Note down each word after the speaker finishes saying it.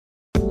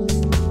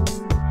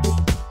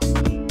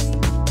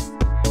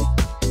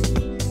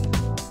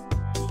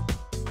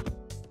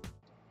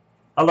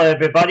Hello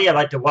everybody, I'd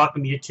like to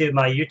welcome you to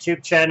my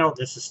YouTube channel.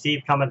 This is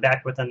Steve coming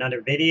back with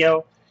another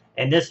video.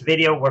 In this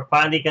video, we're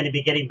finally going to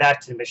be getting back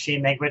to the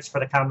machine language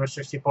for the Commodore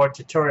 64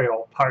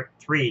 tutorial, part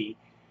 3.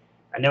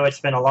 I know it's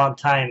been a long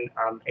time.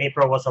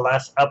 April was the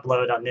last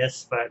upload on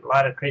this, but a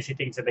lot of crazy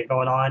things have been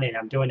going on, and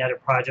I'm doing other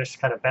projects,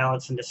 kind of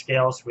balancing the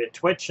scales with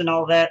Twitch and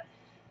all that.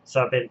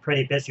 So I've been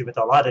pretty busy with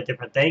a lot of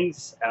different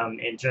things.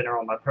 In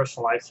general, my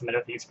personal life, some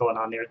other things going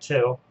on there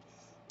too.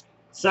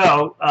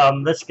 So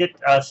let's get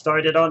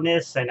started on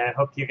this, and I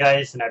hope you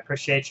guys, and I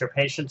appreciate your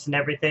patience and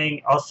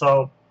everything.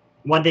 Also,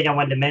 one thing I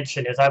wanted to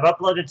mention is I've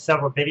uploaded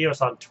several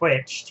videos on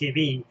Twitch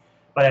TV,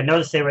 but I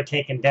noticed they were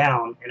taken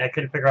down, and I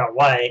couldn't figure out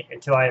why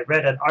until I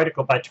read an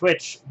article by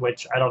Twitch,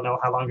 which I don't know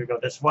how long ago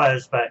this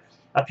was, but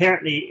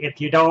apparently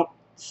if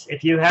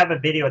you have a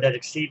video that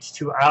exceeds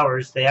 2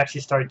 hours, they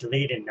actually start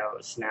deleting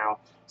those now.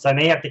 So I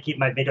may have to keep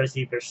my videos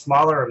either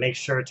smaller or make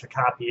sure to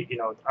copy,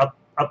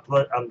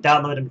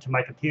 download them to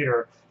my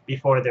computer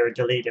before they're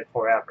deleted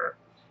forever.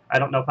 I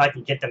don't know if I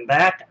can get them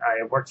back.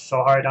 I worked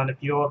so hard on a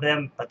few of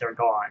them, but they're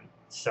gone.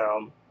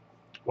 So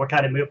we'll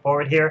kind of move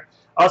forward here.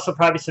 Also,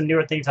 probably some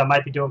newer things I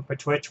might be doing for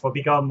Twitch. We'll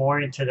be going more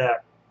into the,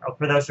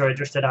 for those who are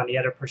interested on the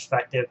other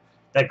perspective,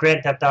 the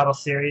Grand Theft Auto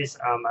series.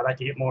 I'd like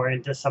to get more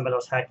into some of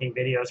those hacking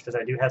videos because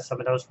I do have some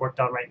of those worked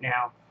on right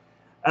now.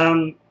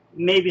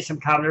 Maybe some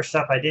Commodore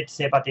stuff. I did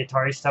say about the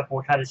Atari stuff.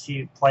 We'll kind of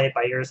play it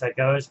by ear as that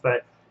goes,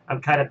 but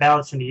I'm kind of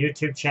balancing the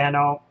YouTube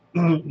channel.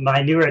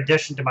 My newer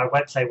addition to my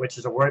website, which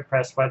is a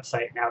WordPress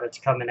website now that's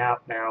coming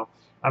out now.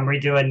 I'm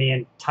redoing the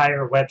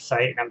entire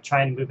website, and I'm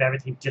trying to move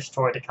everything just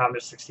toward the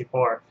Commodore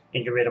 64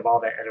 and get rid of all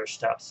that other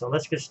stuff. So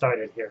let's get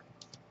started here.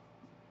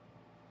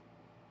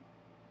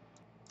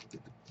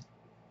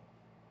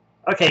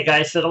 Okay,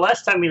 guys, so the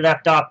last time we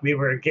left off, we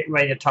were getting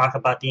ready to talk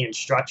about the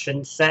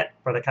instruction set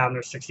for the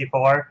Commodore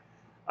 64.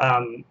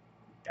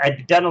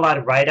 I've done a lot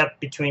of write-up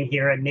between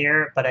here and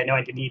there, but I know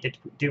I need to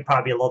do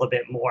probably a little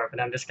bit more,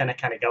 but I'm just going to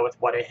kind of go with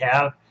what I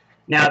have.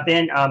 Now, I've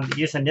been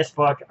using this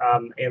book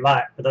a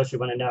lot. For those who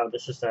want to know,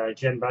 this is the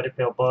Jim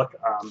Butterfield book.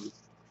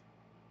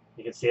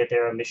 You can see it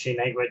there, Machine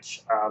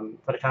Language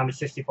for the Commodore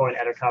 64 and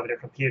other Commodore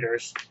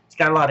computers. It's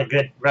got a lot of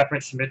good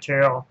reference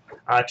material,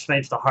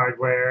 explains the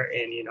hardware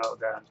and,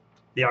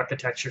 the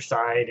architecture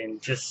side and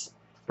just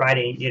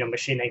writing,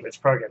 machine language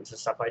programs and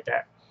stuff like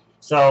that.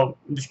 So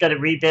I'm just going to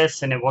read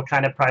this, and then we'll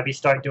kind of probably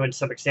start doing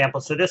some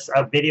examples. So this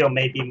video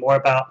may be more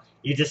about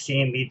you just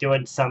seeing me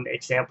doing some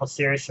example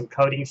series, some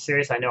coding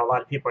series. I know a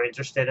lot of people are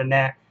interested in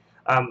that.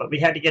 But we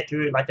had to get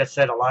through, like I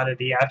said, a lot of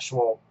the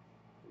actual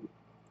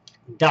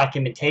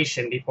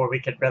documentation before we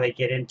could really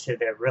get into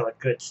the really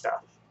good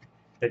stuff,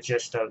 the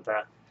gist of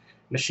the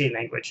machine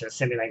language and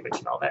semi language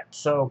and all that.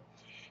 So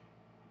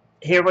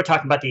here we're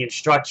talking about the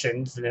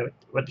instructions, and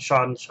what is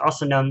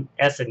also known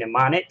as the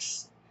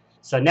mnemonics.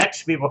 So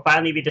next, we will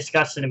finally be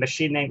discussing the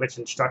machine language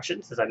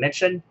instructions, as I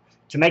mentioned.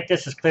 To make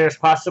this as clear as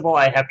possible,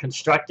 I have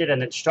constructed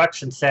an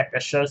instruction set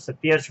that shows the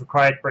fields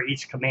required for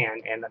each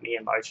command. And let me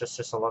enlarge this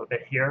just a little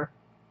bit here,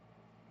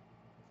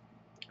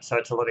 so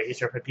it's a little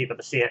easier for people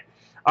to see it.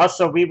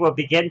 Also, we will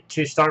begin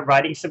to start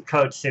writing some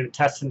code soon,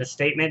 testing the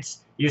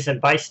statements,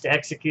 using Vice to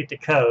execute the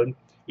code,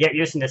 yet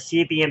using the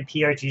CBM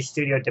PRG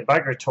Studio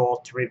debugger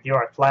tool to review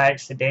our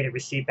flags, the data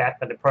received back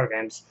from the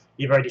programs.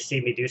 You've already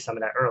seen me do some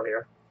of that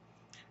earlier.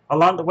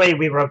 Along the way,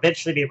 we will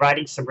eventually be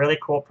writing some really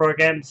cool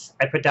programs.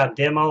 I put down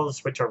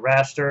demos, which are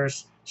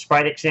rasters,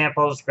 sprite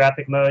examples,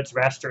 graphic modes,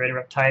 raster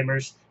interrupt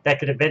timers that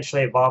could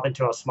eventually evolve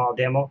into a small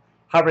demo.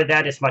 However,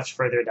 that is much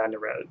further down the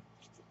road.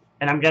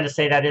 And I'm going to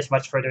say that is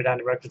much further down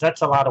the road because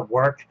that's a lot of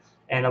work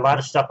and a lot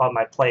of stuff on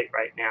my plate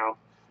right now.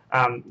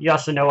 You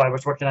also know I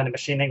was working on a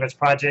machine language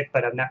project,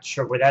 but I'm not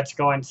sure where that's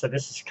going. So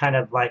this is kind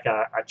of like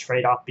a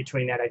trade-off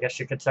between that, I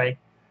guess you could say.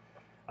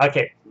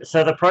 Okay,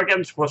 so the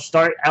programs will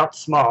start out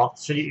small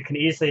so that you can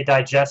easily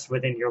digest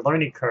within your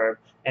learning curve,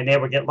 and they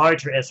will get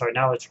larger as our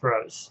knowledge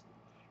grows.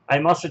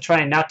 I'm also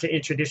trying not to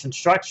introduce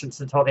instructions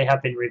until they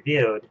have been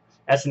reviewed.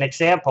 As an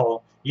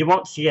example, you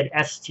won't see an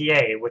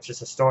STA, which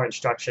is a store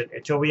instruction,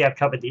 until we have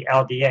covered the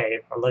LDA,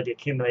 or load the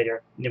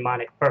accumulator,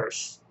 mnemonic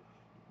first.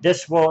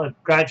 This will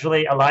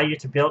gradually allow you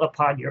to build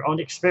upon your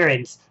own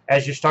experience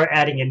as you start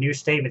adding in new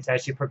statements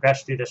as you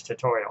progress through this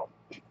tutorial.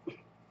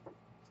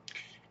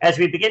 As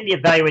we begin to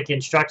evaluate the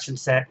instruction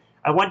set,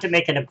 I want to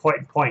make an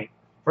important point.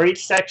 For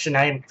each section,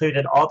 I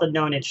included all the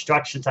known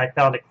instructions I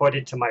found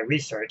according to my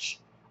research.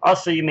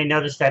 Also, you may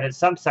notice that in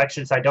some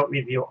sections I don't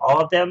review all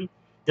of them.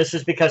 This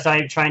is because I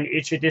am trying to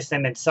introduce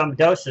them in some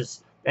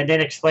doses and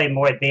then explain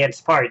more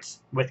advanced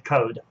parts with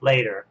code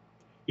later.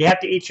 You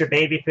have to eat your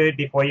baby food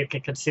before you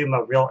can consume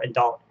a real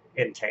adult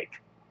intake.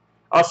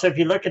 Also, if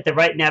you look at the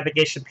right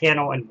navigation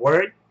panel in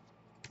Word,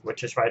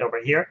 which is right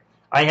over here,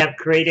 I have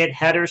created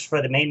headers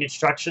for the main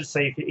instructions, so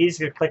you can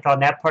easily click on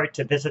that part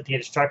to visit the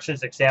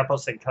instructions,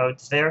 examples, and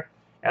codes there.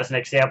 As an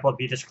example, if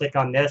you just click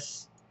on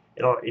this,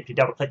 if you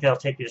double click, it'll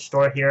take you to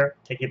store here,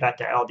 take you back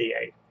to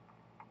LDA.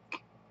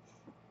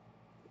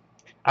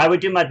 I would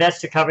do my best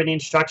to cover the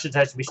instructions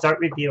as we start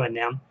reviewing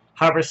them.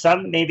 However,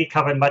 some may be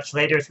covered much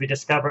later as we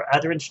discover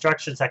other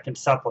instructions that can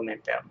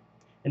supplement them.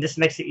 And this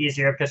makes it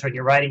easier because when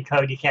you're writing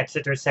code, you can't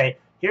sit there and say,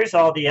 here's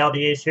all the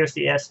LDAs, here's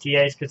the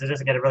STAs, because it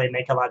doesn't going to really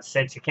make a lot of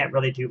sense. You can't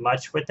really do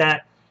much with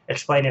that,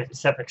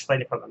 except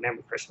explain it from a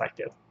memory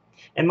perspective.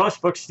 And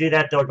most books do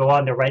that. They'll go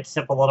on to write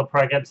simple little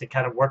programs and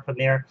kind of work from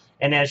there.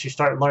 And as you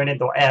start learning,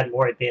 they'll add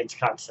more advanced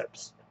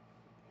concepts.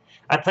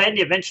 I plan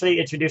to eventually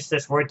introduce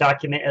this Word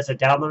document as a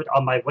download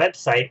on my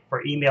website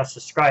for email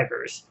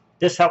subscribers.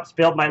 This helps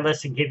build my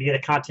list and give you the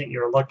content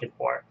you're looking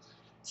for.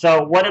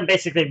 So what I'm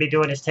basically be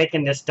doing is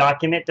taking this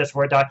document, this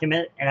Word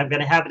document, and I'm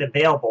going to have it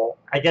available,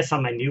 I guess,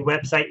 on my new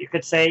website, you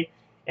could say.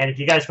 And if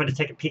you guys want to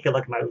take a peek and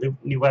look at my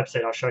new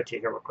website, I'll show it to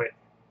you here real quick.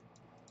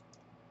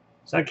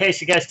 So in case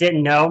you guys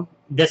didn't know,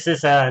 this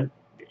is going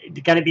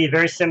to be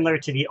very similar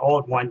to the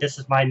old one. This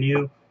is my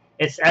new.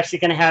 It's actually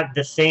going to have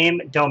the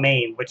same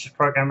domain, which is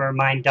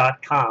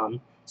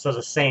programmermind.com. So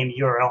the same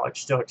URL, it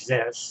still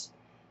exists.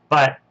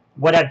 But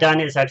what I've done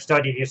is I've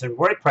started using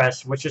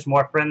WordPress, which is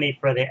more friendly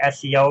for the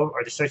SEO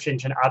or the search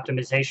engine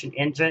optimization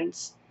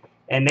engines,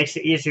 and makes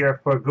it easier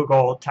for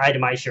Google to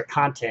itemize your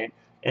content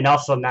and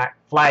also not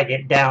flag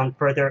it down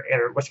further,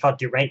 or what's called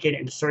derank it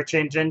in the search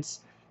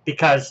engines.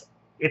 Because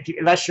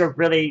unless you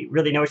really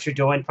know what you're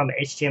doing from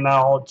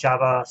HTML,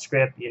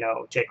 JavaScript,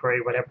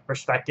 jQuery, whatever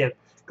perspective,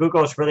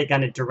 Google is really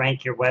going to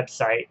derank your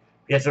website,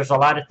 because there's a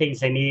lot of things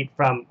they need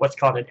from what's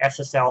called an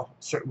SSL,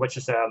 which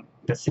is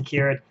the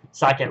secured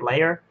socket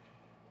layer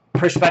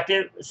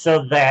perspective,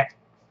 so that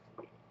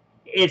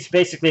it's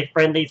basically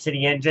friendly to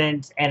the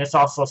engines and it's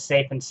also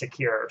safe and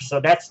secure. So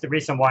that's the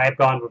reason why I've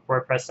gone with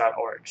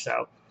WordPress.org.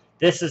 So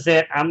this is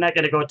it. I'm not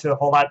going to go into a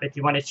whole lot, but if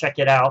you want to check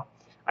it out,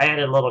 I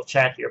added a little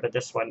chat here, but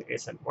this one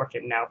isn't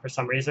working now for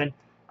some reason.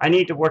 I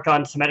need to work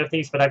on some other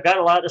things, but I've got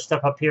a lot of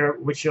stuff up here,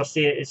 which you'll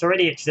see it's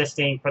already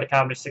existing for the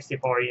Commodore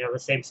 64, the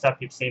same stuff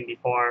you've seen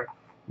before,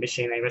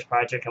 Machine Language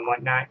Project and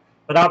whatnot.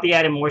 But I'll be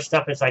adding more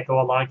stuff as I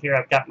go along here.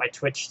 I've got my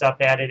Twitch stuff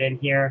added in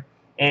here,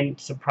 and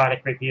some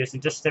product reviews,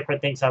 and just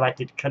different things I like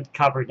to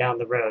cover down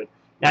the road.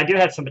 Now, I do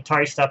have some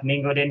Atari stuff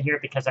mingled in here,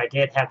 because I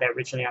did have that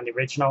originally on the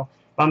original,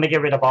 but I'm going to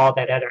get rid of all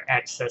that other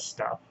access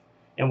stuff.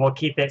 And we'll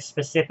keep it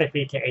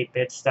specifically to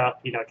 8-bit stuff,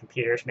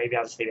 computers. Maybe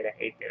I'll just leave it at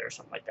 8-bit or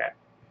something like that.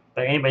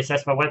 But anyways,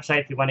 that's my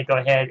website if you want to go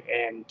ahead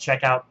and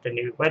check out the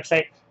new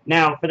website.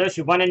 Now, for those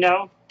who want to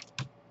know,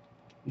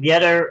 the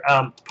other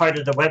part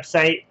of the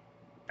website,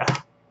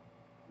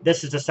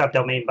 this is a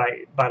subdomain,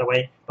 by the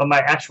way, but my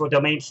actual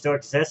domain still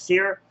exists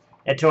here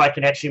until I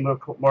can actually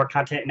move more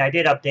content. And I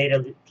did update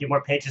a few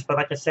more pages, but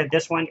like I said,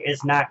 this one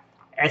is not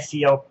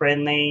SEO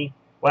friendly.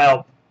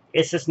 Well,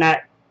 it's just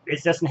not.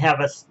 It doesn't have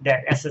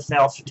that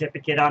SSL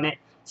certificate on it.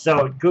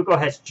 So Google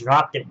has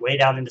dropped it way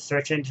down in the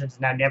search engines,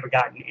 and I've never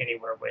gotten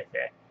anywhere with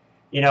it.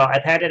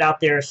 I've had it out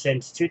there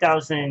since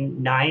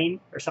 2009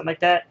 or something like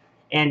that,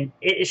 and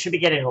it should be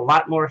getting a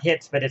lot more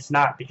hits, but it's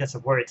not, because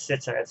of where it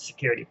sits at a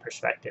security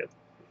perspective.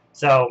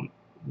 So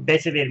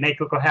basically, to make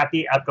Google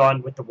happy, I've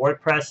gone with the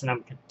WordPress, and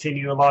I'm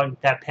continuing along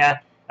that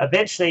path.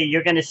 Eventually,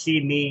 you're going to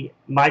see me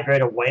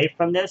migrate away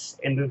from this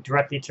and move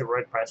directly to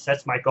WordPress.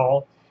 That's my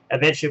goal.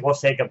 Eventually, we'll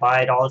say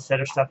goodbye to all this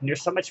other stuff, and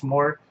there's so much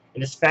more,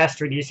 and it's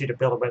faster and easier to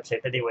build a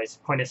website. But anyways,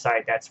 point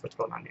aside, that's what's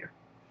going on here.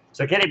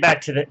 So getting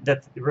back to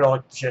the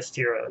real gist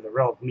here, or the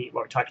real meat,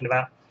 what we're talking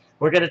about,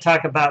 we're going to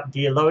talk about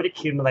the load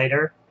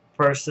accumulator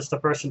first. This is the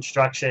first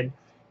instruction.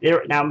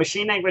 Now,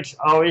 machine language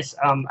always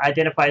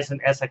identifies them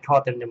as, I call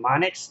it, the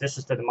mnemonics. This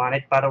is the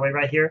mnemonic, by the way,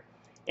 right here.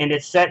 And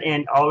it's set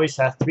in always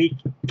a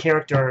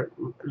 3-character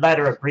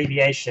letter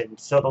abbreviation.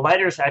 So the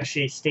letters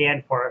actually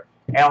stand for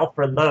L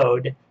for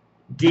load,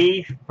 LD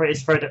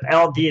is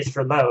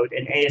for load,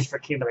 and A is for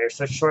accumulator.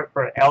 So it's short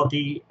for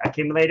LD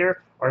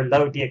accumulator or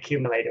load the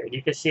accumulator.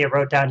 You can see I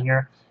wrote down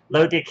here,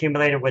 load the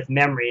accumulator with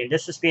memory. And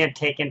this is being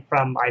taken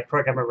from my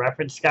Programmer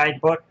Reference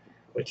Guide book,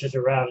 which is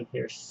around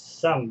here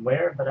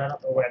somewhere, but I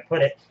don't know where I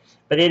put it.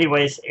 But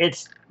anyways,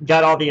 it's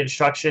got all the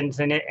instructions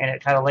in it, and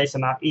it kind of lays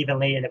them out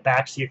evenly in the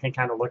back, so you can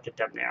kind of look at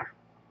them there.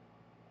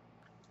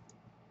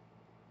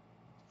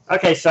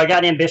 Okay, so I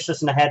got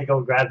ambitious and I had to go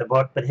grab the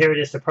book, but here it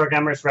is, the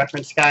Programmer's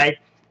Reference Guide.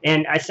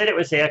 And I said it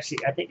was actually,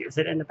 I think, is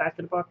it in the back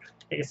of the book?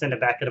 I think it's in the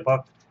back of the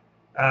book,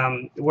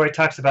 where it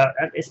talks about,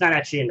 it's not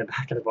actually in the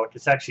back of the book,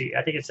 it's actually,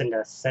 I think it's in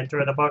the center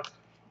of the book.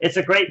 It's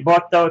a great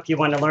book, though, if you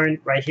want to learn.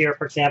 Right here,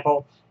 for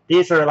example,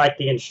 these are like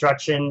the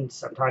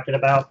instructions I'm talking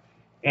about.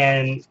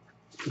 And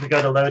if you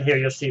go to load here,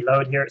 you'll see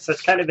load here. So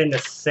it's kind of in the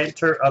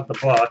center of the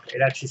book.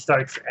 It actually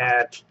starts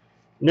at,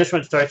 and this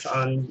one starts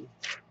on,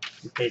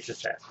 what page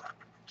is that?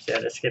 So yeah,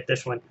 let's skip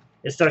this one.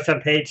 It starts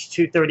on page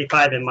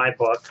 235 in my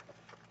book.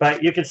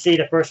 But you can see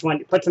the first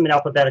one, it puts them in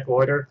alphabetical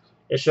order.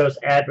 It shows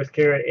add with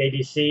caret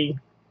ADC,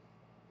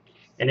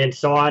 and then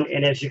so on.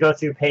 And as you go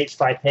through page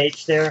by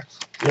page there,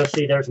 you'll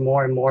see there's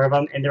more and more of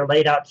them. And they're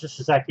laid out just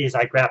exactly as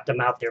I graphed them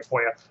out there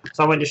for you.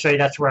 So I wanted to show you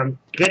that's where I'm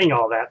getting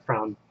all that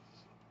from.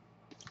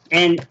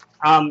 And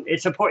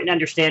it's important to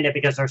understand it,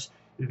 because there's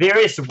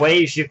various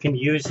ways you can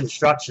use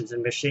instructions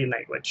in machine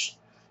language.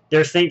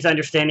 There's things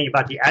understanding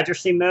about the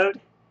addressing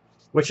mode,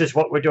 which is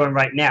what we're doing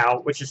right now,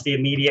 which is the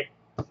immediate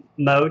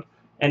mode.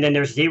 And then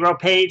there's 0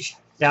 page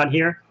down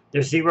here.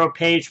 There's zero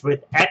page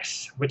with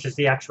X, which is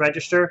the X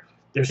register.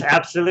 There's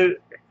absolute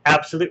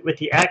with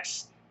the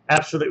X,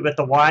 absolute with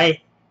the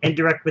Y,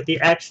 indirect with the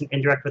X, and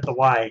indirect with the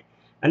Y.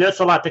 I know it's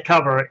a lot to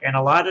cover, and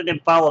a lot of them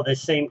follow the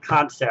same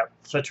concept.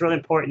 So it's really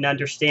important to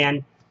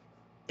understand,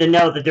 to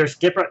know that there's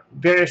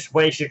various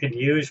ways you can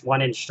use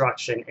one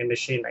instruction in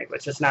machine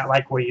language. It's not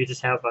like where you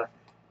just have a,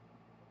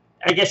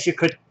 I guess you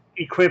could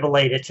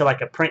equivalent it to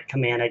like a print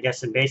command, I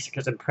guess, in BASIC,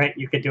 because in print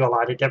you can do a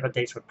lot of different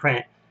things with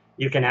print.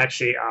 You can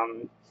actually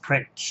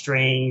print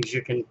strings,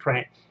 you can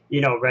print, you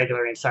know,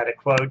 regular inside of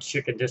quotes,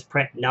 you can just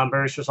print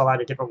numbers. There's a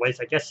lot of different ways.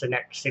 I guess the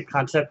next same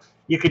concept,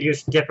 you could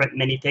use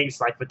many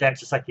things like with that,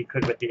 just like you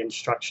could with the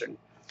instruction.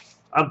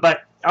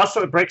 But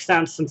also it breaks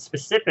down some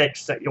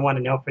specifics that you want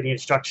to know for the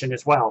instruction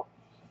as well.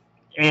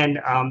 And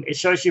it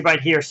shows you right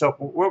here. So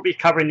we'll be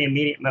covering the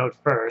immediate mode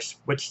first,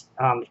 which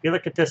if you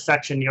look at this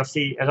section, you'll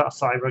see, and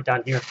also I wrote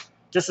down here,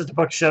 just as the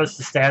book shows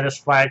the status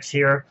flags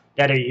here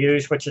that are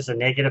used, which is a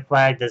negative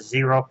flag, the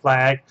zero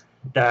flag,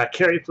 the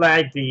carry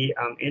flag, the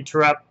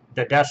interrupt,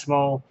 the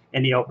decimal,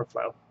 and the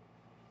overflow.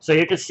 So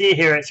you can see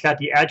here it's got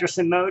the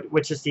addressing mode,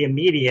 which is the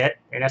immediate,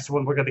 and that's the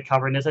one we're going to be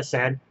covering, as I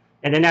said.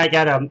 And then I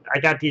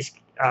got these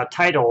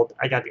titled.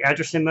 I got the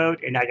addressing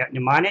mode, and I got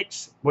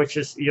mnemonics, which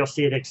is, you'll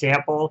see an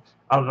example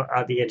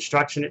of the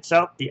instruction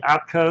itself. The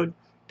opcode,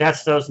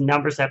 that's those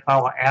numbers that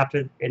follow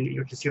after, and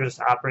you can see where this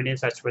operand is.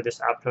 That's where this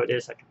opcode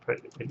is. I can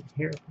put it in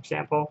here, for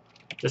example,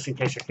 just in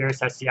case you're curious.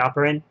 That's the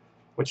operand,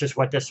 which is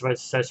what this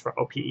says for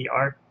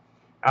OPER.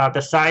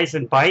 The size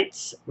in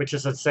bytes, which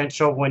is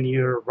essential when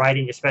you're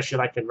writing, especially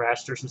like in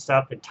rasters and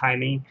stuff, and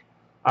timing.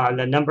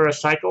 The number of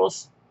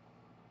cycles.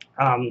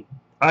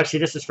 Actually,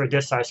 this is for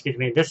disk size, excuse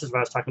me. This is what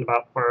I was talking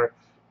about for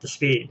the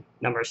speed,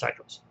 number of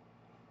cycles.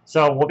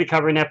 So we'll be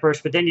covering that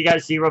first, but then you got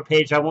zero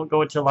page. I won't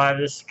go into a lot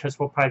of this because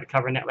we'll probably be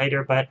covering that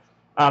later, but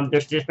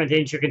there's different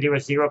things you can do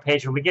with zero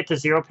page. When we get to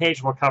zero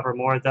page, we'll cover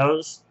more of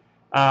those.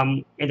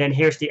 And then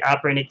here's the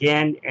operand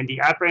again, and the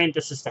operand,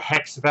 this is the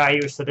hex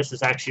value, so this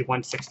is actually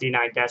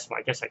 169 decimal.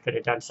 I guess I could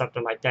have done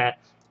something like that,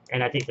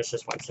 and I think this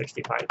is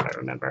 165 if I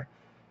remember.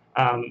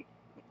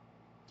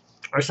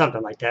 Or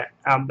something like that.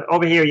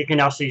 Over here, you can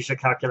also use your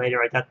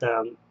calculator. I got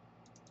the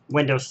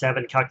Windows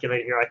 7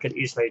 calculator here. I could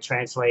easily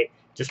translate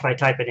just by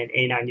typing in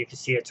A9. You can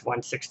see it's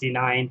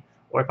 169,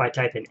 or if I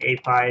type in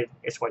A5,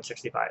 it's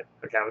 165.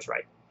 Okay, I was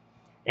right.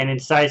 And in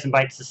size and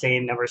bytes, the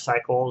same number of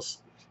cycles.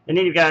 And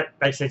then you've got,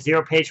 like I said,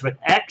 zero page with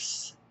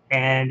X,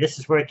 and this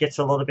is where it gets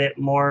a little bit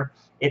more.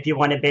 If you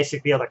want to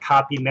basically be able to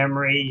copy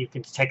memory, you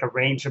can take a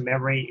range of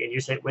memory and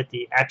use it with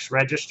the X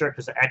register,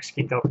 because the X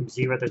can go from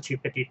 0 to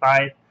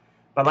 255.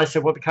 But like I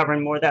said, we'll be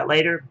covering more of that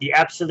later. The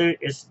absolute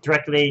is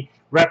directly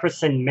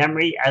referencing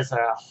memory as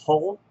a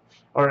whole.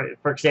 Or,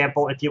 for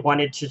example, if you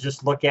wanted to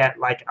just look at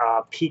like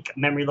a peak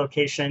memory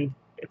location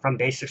from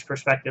BASIC's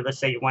perspective, let's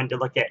say you wanted to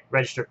look at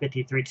register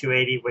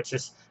 53280, which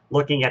is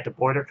looking at the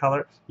border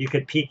color, you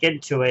could peek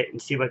into it and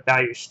see what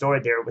value is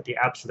stored there with the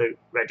absolute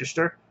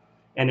register.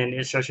 And then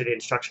it shows you the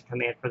instruction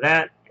command for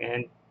that.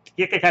 And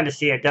you can kind of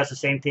see it does the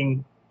same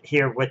thing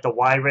here with the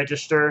Y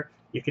register.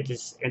 You could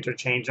just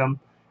interchange them.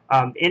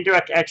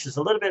 Indirect X is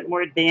a little bit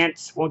more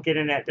advanced. Won't get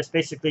into that. That's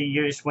basically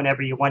used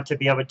whenever you want to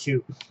be able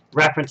to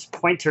reference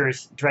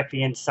pointers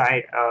directly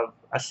inside of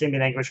a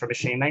semi-language or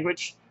machine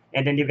language.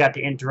 And then you've got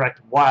the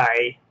indirect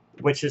Y,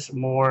 which is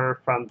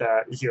more from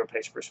the zero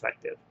page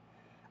perspective.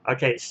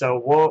 Okay,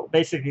 so we'll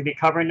basically be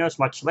covering those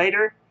much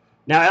later.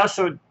 Now I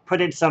also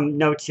put in some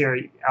notes here.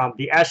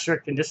 The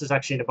asterisk, and this is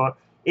actually in the book,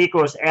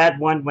 equals add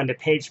 1 when the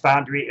page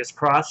boundary is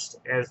crossed,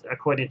 as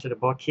according to the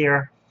book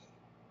here.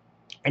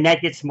 And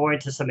that gets more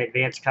into some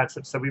advanced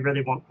concepts, so we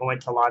really won't go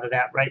into a lot of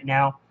that right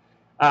now.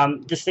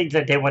 Just things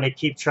that they want to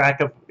keep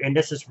track of, and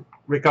this is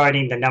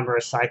regarding the number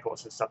of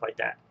cycles and stuff like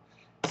that.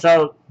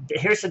 So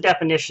here's the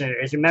definition.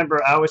 As you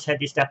remember, I always had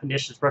these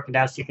definitions broken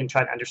down so you can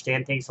try to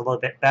understand things a little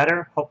bit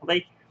better,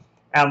 hopefully.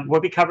 We'll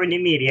be covering the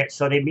immediate.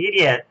 So the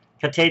immediate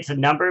contains a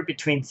number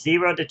between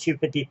 0 to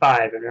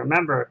 255. And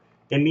remember,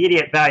 the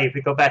immediate value, if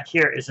we go back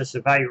here, is this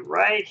a value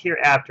right here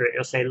after it.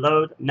 It'll say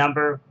load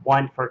number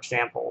 1, for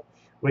example,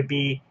 would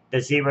be the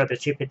 0 to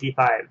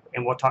 255,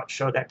 and we'll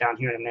show that down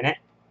here in a minute.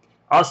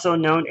 Also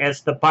known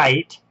as the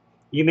byte.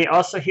 You may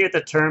also hear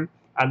the term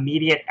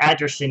immediate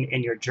addressing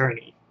in your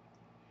journey.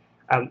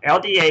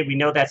 LDA, we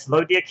know that's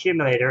load the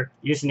accumulator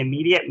using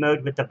immediate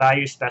mode with the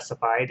value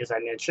specified, as I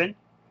mentioned.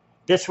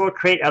 This will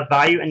create a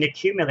value in the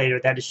accumulator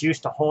that is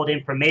used to hold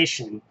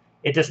information.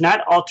 It does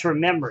not alter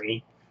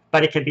memory,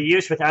 but it can be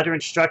used with other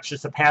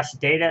instructions to pass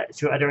data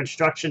to other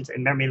instructions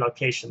and memory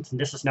locations,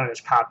 and this is known as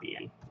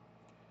copying.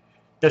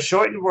 The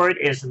shortened word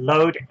is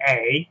load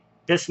A.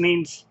 This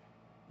means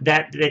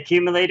that the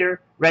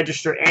accumulator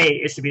register A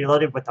is to be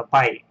loaded with a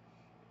byte.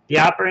 The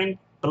operand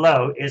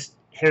below is,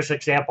 here's an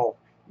example,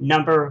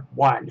 number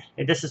 1.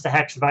 And this is the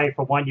hex value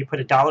for 1. You put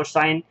a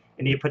 $sign,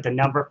 and you put the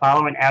number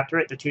following after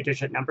it, the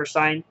 2-digit number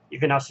sign. You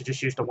can also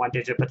just use the 1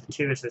 digit, but the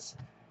 2 is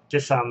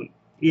just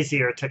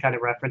easier to kind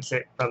of reference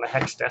it from a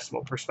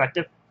hexadecimal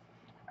perspective.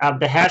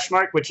 The hash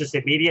mark, which is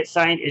the immediate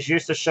sign, is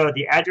used to show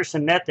the address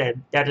and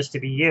method that is to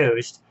be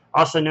used,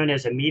 also known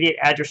as immediate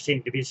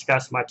addressing, to be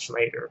discussed much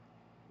later,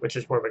 which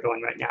is where we're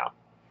going right now.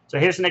 So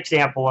here's an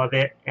example of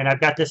it, and I've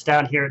got this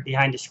down here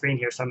behind the screen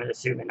here, so I'm going to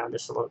zoom in on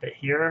this a little bit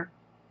here.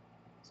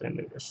 So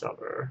move this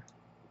over,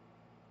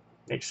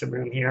 make some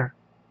room here.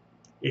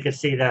 You can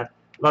see the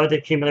load the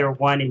accumulator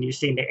 1, and you've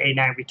seen the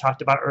A9 we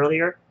talked about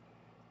earlier.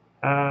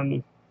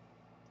 I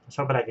was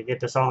hoping I could get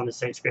this all on the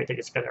same screen. I think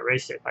it's going to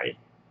erase it.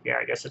 Yeah,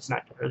 I guess it's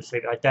not going to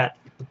save it like that.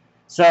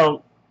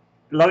 So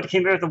load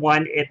accumulator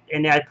 1,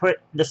 and I put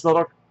this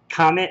little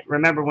comment.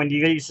 Remember, when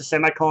you use the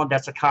semicolon,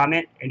 that's a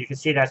comment, and you can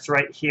see that's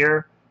right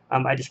here.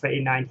 I just put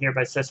A9 here,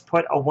 but it says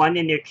put a 1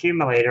 in the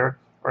accumulator,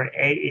 or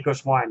A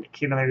equals 1. The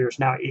accumulator is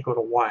now equal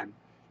to 1.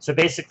 So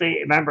basically,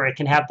 remember, it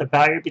can have the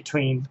value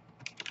between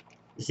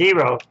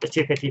 0 to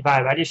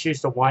 255. I just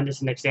used the 1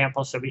 as an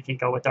example, so we can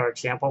go with our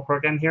example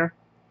program here.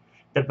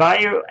 The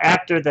value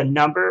after the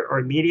number or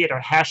immediate or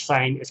hash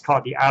sign is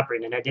called the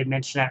operand, and I did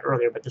mention that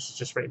earlier, but this is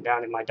just written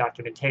down in my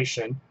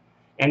documentation.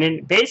 And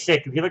in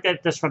BASIC, if you look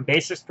at this from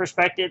BASIC's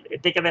perspective,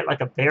 think of it like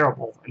a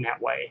variable in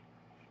that way.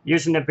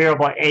 Using the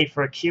variable A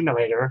for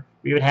accumulator,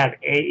 we would have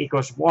A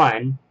equals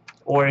 1,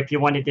 or if you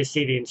wanted to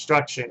see the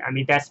instruction, I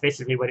mean, that's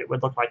basically what it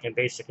would look like in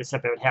BASIC,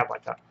 except it would have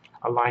like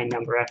a line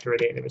number after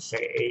it, and it would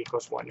say A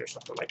equals 1 or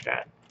something like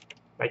that.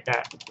 Like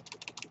that.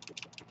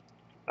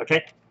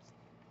 Okay?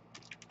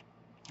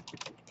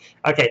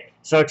 Okay,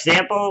 so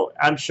example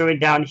I'm showing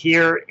down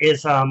here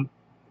is, and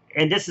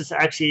this is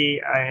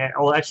actually,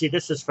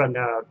 this is from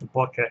the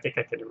book. I think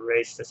I can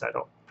erase this. I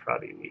don't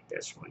probably need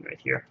this one right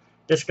here.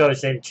 This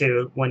goes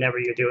into whenever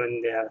you're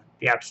doing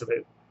the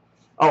absolute.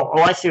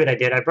 Oh, I see what I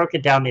did. I broke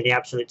it down in the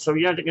absolute. So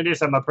what I'm going to do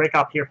is I'm going to break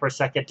off here for a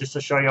second just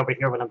to show you over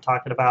here what I'm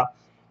talking about.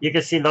 You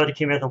can see load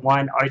accumulator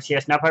 1,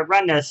 RTS. Now if I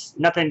run this,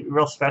 nothing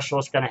real special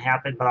is going to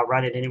happen, but I'll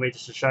run it anyway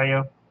just to show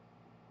you.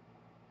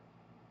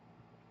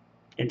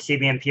 In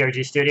CBM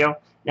PRG Studio.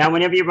 Now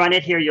whenever you run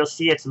it here, you'll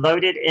see it's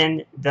loaded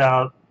in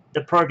the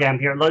program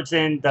here. It loads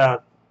in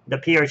the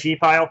PRG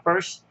file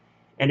first,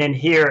 and then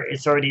here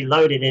it's already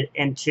loaded it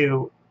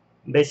into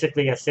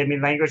basically a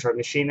semi-language or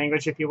machine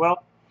language, if you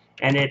will.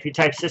 And if you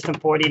type system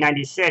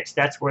 4096,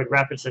 that's where it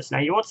references. Now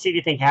you won't see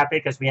anything happen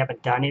because we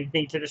haven't done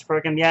anything to this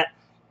program yet.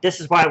 This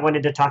is why I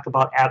wanted to talk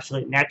about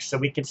absolute next, so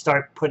we can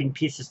start putting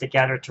pieces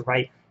together to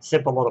write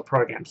simple little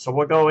programs. So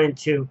we'll go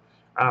into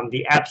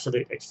the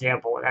absolute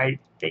example, and I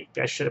think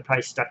I should have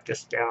probably stuck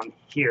this down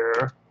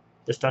here.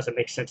 This doesn't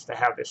make sense to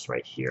have this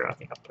right here. I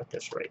think I'll put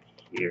this right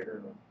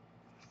here.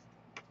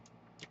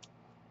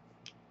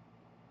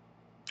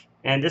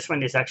 And this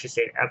one is actually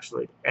saying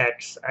absolute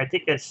X. I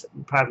think the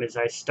problem is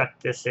I stuck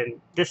this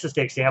in. This is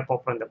the example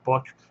from the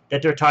book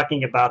that they're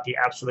talking about the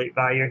absolute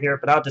value here,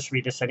 but I'll just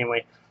read this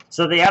anyway.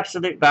 So the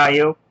absolute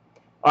value,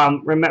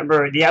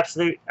 remember, the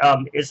absolute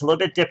is a little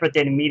bit different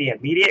than immediate.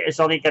 Immediate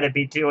is only going to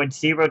be doing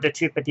 0 to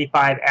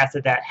 255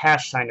 after that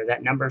hash sign or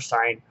that number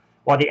sign,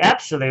 while the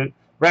absolute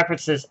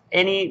references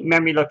any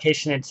memory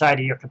location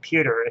inside of your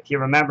computer. If you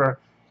remember,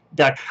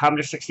 the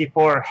Commodore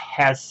 64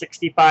 has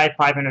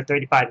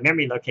 65,535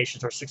 memory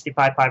locations, or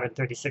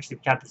 65,536 if you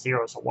count the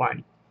 0 as a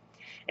 1.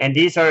 And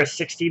these are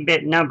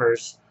 16-bit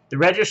numbers. The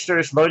register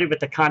is loaded with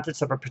the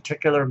contents of a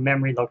particular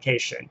memory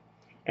location.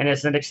 And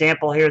as an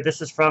example here, this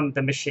is from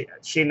the machine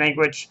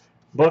language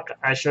book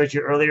I showed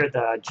you earlier,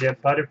 the Jim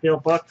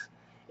Butterfield book.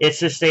 It's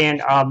just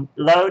saying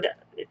load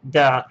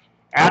the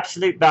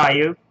absolute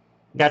value,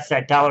 that's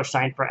that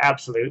 $ for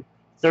absolute,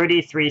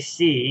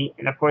 33C,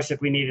 and of course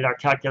if we needed our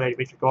calculator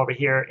we could go over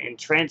here and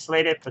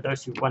translate it for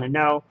those who want to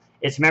know.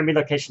 It's memory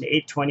location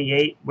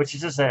 828, which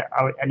is just an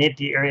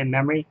empty area in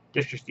memory.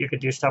 Just you could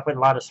do stuff with. A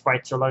lot of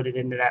sprites are loaded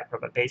into that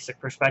from a basic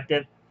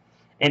perspective.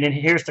 And then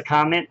here's the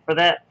comment for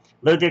that.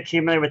 Load the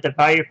accumulator with the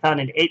value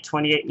found in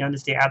 828, known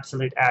as the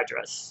absolute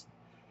address.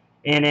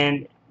 And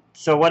then,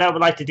 so what I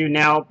would like to do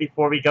now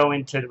before we go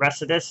into the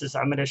rest of this is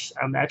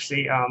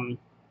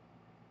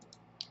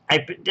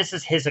this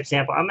is his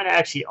example. I'm going to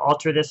actually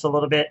alter this a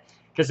little bit,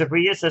 because if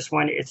we use this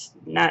one, it's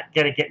not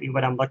going to get me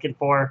what I'm looking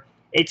for.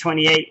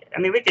 828, I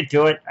mean, we could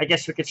do it. I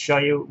guess we could show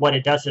you what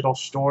it does. It'll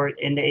store it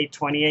into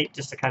 828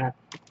 just to kind of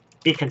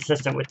be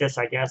consistent with this,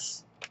 I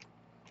guess.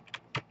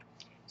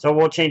 So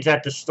we'll change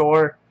that to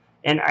store.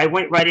 And I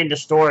went right into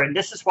store, and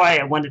this is why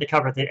I wanted to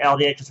cover the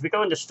LDA, because if we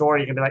go into store,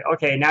 you can be like,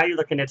 okay, now you're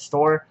looking at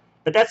store.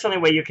 But that's the only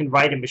way you can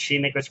write a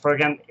machine language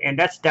program, and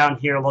that's down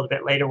here a little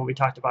bit later when we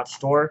talked about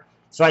store.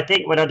 So I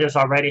think what I'll do is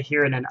I'll write it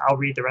here, and then I'll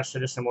read the rest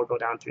of this, and we'll go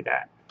down through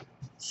that.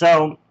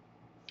 So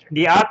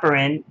the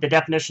operand, the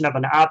definition of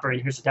an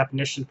operand, here's the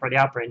definition for the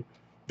operand.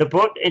 The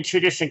book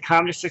introduced in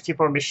Commodore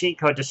 64 machine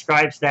code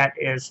describes that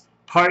as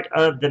part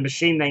of the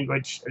machine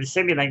language, or the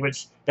assembly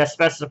language, that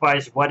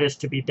specifies what is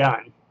to be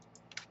done.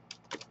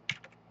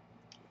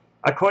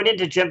 According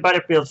to Jim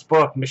Butterfield's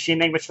book, Machine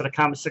Language for the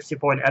Commodore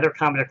 64 and Other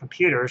Commodore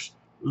Computers,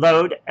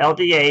 load,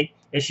 LDA,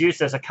 is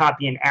used as a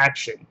copy in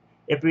action.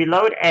 If we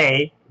load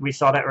A, we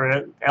saw that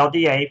earlier,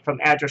 LDA, from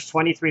address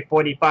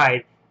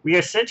 2345, we are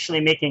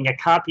essentially making a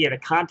copy of the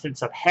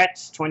contents of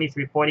hex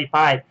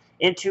 2345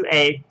 into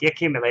A, the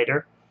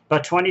accumulator,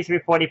 but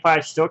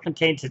 2345 still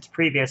contains its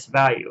previous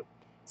value.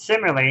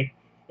 Similarly,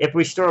 if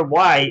we store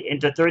Y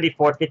into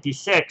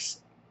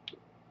 3456,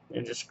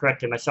 and just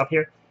correcting myself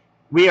here,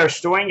 we are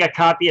storing a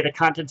copy of the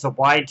contents of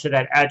Y to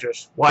that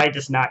address. Y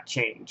does not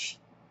change.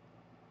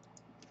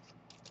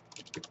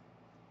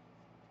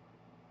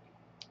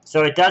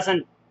 So it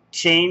doesn't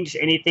change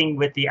anything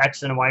with the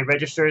X and Y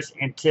registers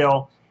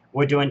until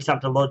we're doing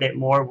something a little bit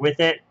more with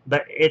it.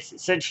 But it's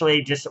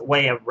essentially just a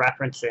way of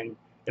referencing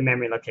the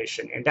memory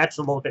location. And that's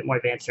a little bit more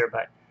advanced here,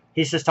 but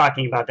he's just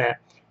talking about that.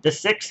 The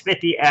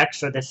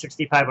 650X, or the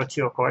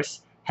 6502, of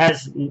course,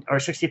 has, or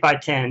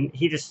 6510,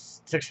 he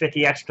just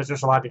 650X because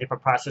there's a lot of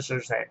different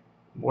processors that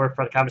work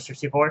for the Commodore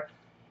 64,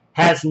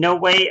 has no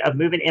way of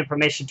moving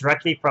information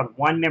directly from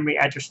one memory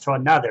address to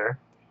another.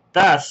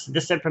 Thus,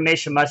 this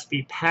information must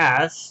be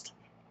passed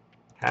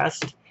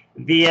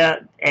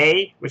via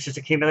A, which is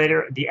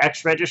accumulator, the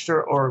X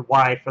register, or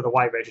Y for the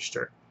Y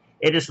register.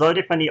 It is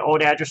loaded from the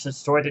old address and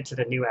stored into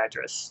the new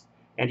address.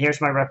 And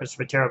here's my reference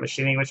material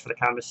machine language for the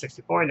Commodore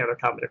 64 and other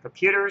Commodore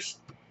computers.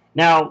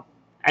 Now,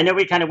 I know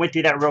we kind of went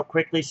through that real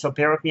quickly, so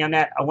bear with me on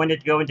that. I wanted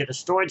to go into the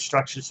store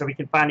instructions so we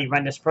can finally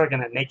run this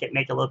program and make it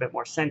make a little bit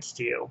more sense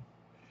to you.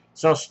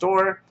 So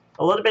store,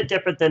 a little bit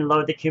different than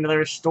load the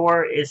accumulator.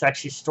 Store is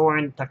actually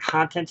storing the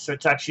contents, so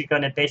it's actually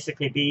going to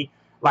basically be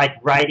like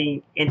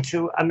writing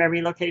into a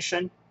memory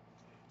location.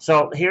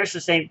 So here's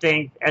the same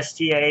thing.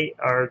 STA,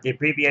 or the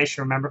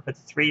abbreviation, remember, for the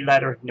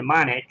three-letter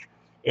mnemonic,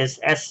 is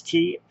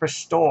ST for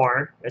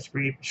store, that's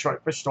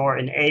short for store,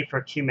 and A for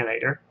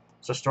accumulator.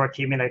 So store,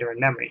 accumulator, and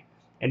memory.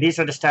 And these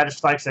are the status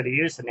flags that are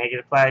used: the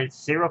negative flag,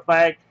 zero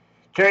flag,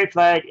 carry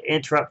flag,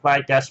 interrupt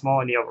flag,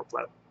 decimal, and the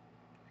overflow.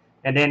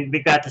 And then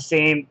we've got the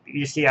same,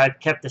 you see I've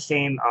kept the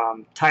same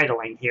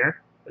titling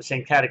here, the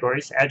same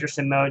categories: address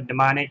and mode,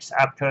 mnemonics,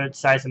 opcode,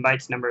 size and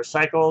bytes, number of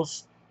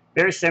cycles.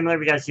 Very similar.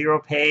 We got 0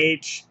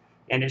 page,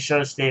 and it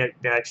shows the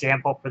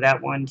example for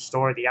that one,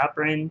 store the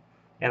operand.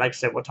 And like I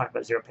said, we'll talk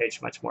about 0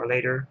 page much more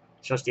later.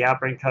 It shows the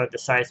operand code, the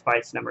size,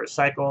 bytes, number of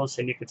cycles,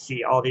 and you can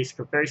see all these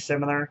are very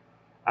similar.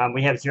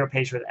 We have 0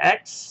 page with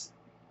X,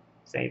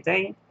 same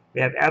thing.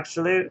 We have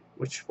absolute,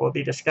 which we'll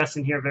be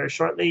discussing here very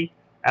shortly.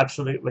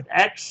 Absolute with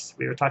X,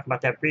 we were talking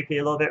about that briefly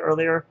a little bit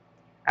earlier.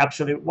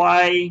 Absolute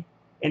Y,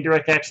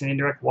 indirect X, and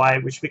indirect Y,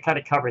 which we kind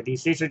of covered.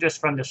 These are just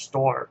from the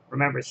store.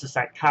 Remember, it's just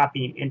like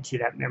copying into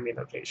that memory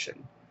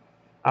location.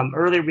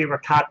 Earlier we were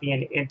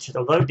copying into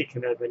the load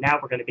accumulator, but now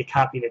we're going to be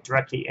copying it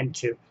directly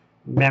into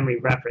memory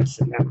reference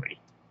and memory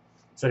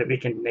so that we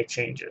can make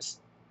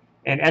changes.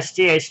 And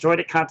STA, store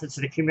the contents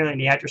of the accumulator in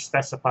the address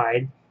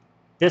specified.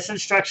 This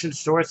instruction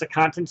stores the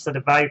contents of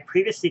the value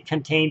previously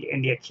contained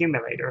in the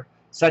accumulator,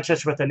 such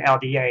as with an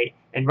LDA,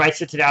 and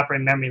writes it to the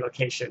operand memory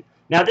location.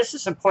 Now this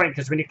is important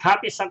because when you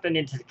copy something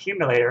into the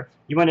accumulator,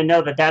 you want to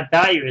know that that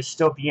value is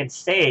still being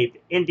saved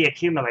in the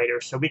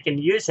accumulator, so we can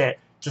use it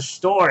to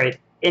store it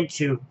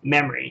into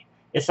memory.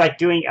 It's like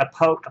doing a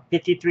poke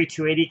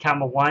 53280,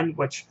 1,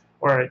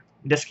 or in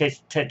this case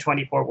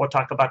 1024. We'll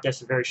talk about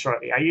this very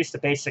shortly. I use the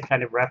basic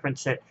kind of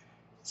reference it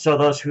so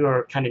those who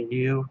are kind of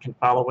new can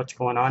follow what's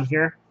going on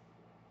here.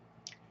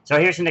 So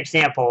here's an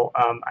example.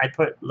 I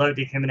put load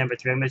the accumulator number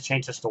 3. I'm going to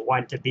change this to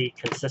 1 to be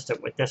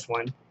consistent with this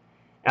one.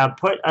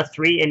 Put a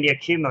 3 in the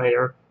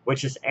accumulator,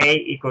 which is A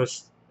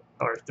equals,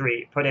 or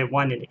 3. Put a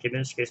 1 in the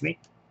accumulator, excuse me.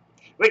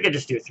 We could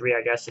just do 3,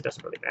 I guess. It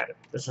doesn't really matter.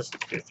 Let's just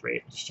do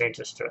 3. Just change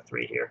this to a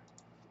 3 here.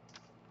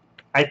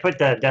 I put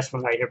the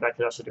decimal right here, but I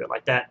could also do it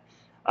like that.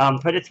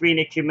 Put a 3 in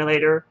the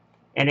accumulator,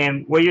 and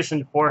then we're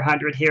using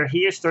 400 here. He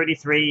used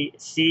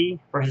 33C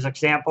for his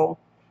example.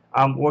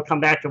 We'll come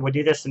back and we'll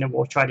do this, and then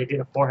we'll try to do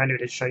the 400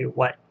 and show you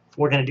what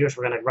we're going to do. Is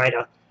we're going to write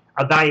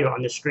a value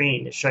on the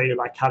screen to show you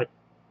like how to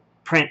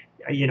print,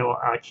 you know,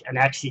 an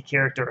AXI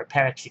character or a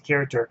PAXI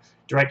character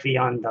directly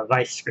on the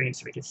device screen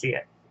so we can see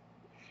it.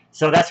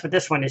 So that's what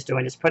this one is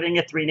doing, is putting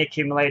a 3 in the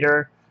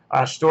accumulator,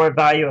 store a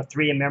value of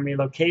 3 in memory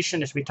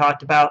location, as we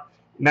talked about.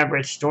 Remember,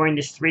 it's storing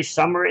this 3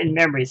 somewhere in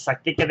memory. It's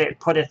like, think of it,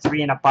 put a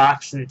 3 in a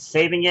box, and it's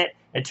saving it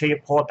until you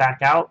pull it back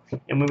out.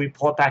 And when we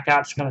pull it back out,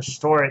 it's going to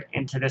store it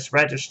into this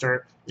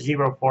register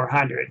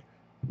 0400.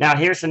 Now,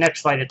 here's the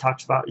next slide that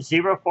talks about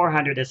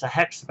 0400 is a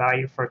hex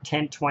value for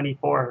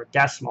 1024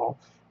 decimal,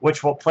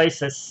 which will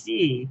place a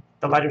C,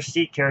 the letter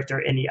C character,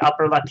 in the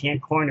upper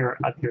left-hand corner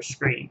of your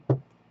screen.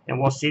 And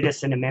we'll see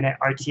this in a minute.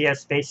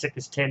 RTS basic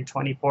is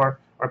 1024,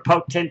 or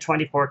poke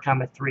 1024,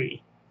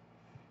 3.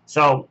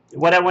 So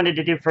what I wanted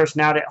to do first,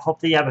 now that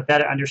hopefully you have a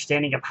better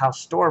understanding of how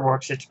store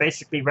works, it's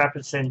basically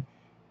referencing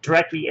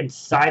directly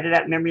inside of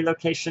that memory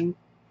location,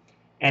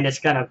 and it's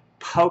going to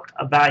poke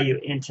a value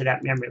into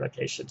that memory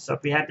location. So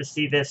if we had to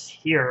see this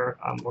here,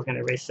 we're going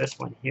to erase this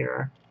one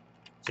here,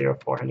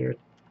 0400.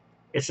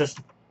 It's just,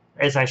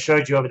 as I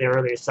showed you over there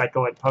earlier, it's like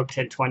go and poke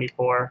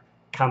 1024,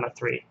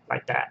 3,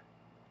 like that.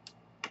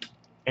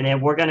 And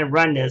then we're going to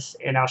run this,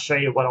 and I'll show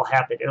you what will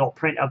happen. It'll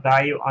print a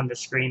value on the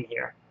screen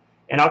here.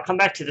 And I'll come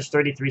back to this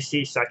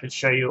 33C so I can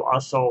show you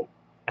also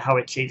how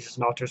it changes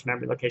and alters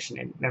memory location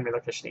in memory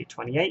location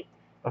 828.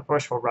 But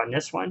first, we'll run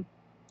this one.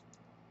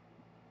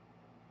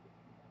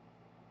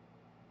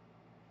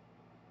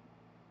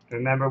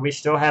 Remember, we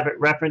still have it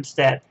referenced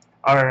that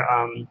our,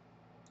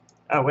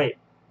 oh wait,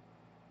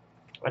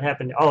 What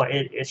happened? Oh,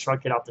 it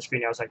shrunk it off the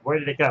screen. I was like, where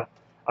did it go?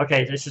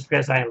 Okay, this is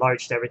because I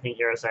enlarged everything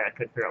here, so I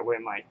couldn't figure out where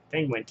my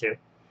thing went to.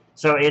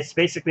 So it's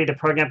basically the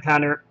program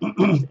counter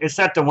is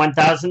set to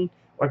 1000,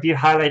 or if you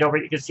highlight over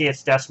it, you can see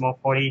it's decimal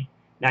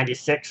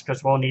 4096,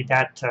 because we'll need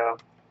that to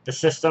the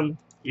system.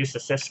 Use the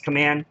sys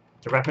command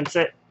to reference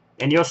it,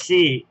 and you'll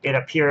see it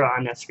appear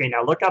on that screen.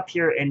 Now look up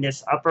here in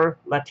this upper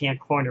left-hand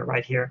corner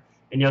right here,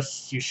 and you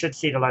should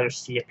see the letter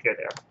C appear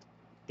there.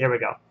 There we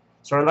go.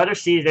 So our letter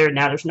C is there.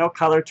 Now there's no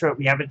color to it.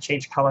 We haven't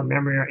changed color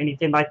memory or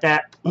anything like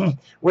that.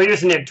 We're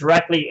using it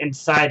directly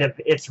inside of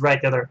its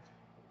regular,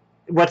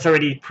 what's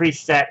already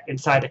preset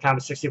inside the Commodore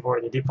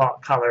 64, the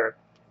default color,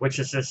 which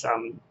is this,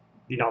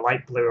 you know,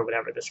 light blue or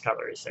whatever this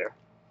color is there.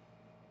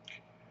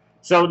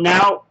 So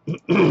now,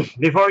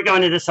 before we go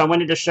into this, I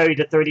wanted to show you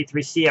the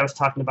 33C I was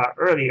talking about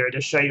earlier,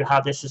 to show you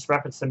how this is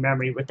referenced in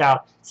memory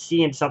without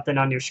seeing something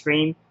on your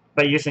screen,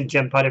 but using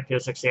Jim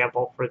Butterfield's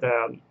example for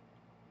the,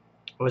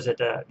 what was it,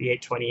 the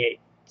 828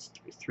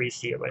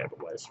 3C or whatever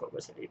it was. What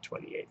was it,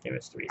 828? I think it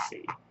was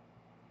 3C.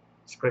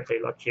 Let's quickly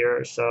look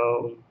here.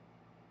 So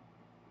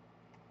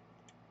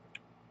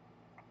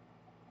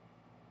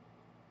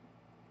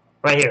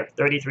right here,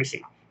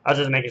 33C. I was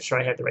just making sure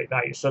I had the right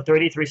value. So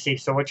 33C.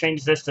 So we'll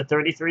change this to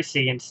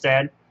 33C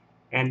instead.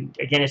 And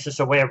again, it's just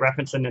a way of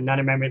referencing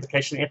another memory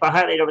location. If I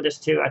highlight over this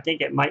too, I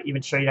think it might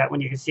even show you that one.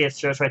 You can see it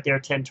shows right there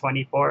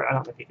 1024. I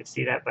don't know if you can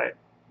see that, but it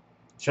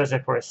shows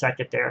it for a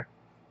second there.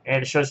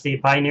 And it shows the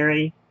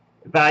binary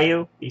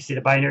value. You see the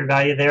binary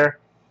value there,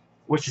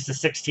 which is the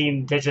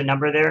 16-digit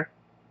number there.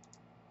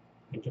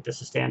 And get this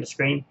to stay on the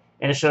screen.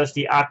 And it shows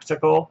the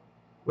octal,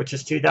 which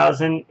is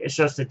 2000. It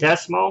shows the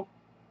decimal,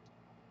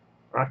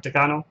 or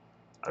octagonal.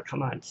 Oh,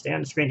 come on, stay on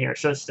the screen here. It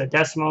shows the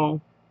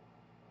decimal.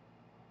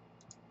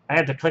 I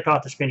had to click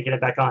off the screen to get it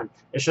back on.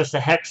 It shows the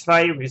hex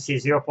value. We can see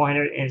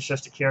 0400, and it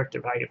shows the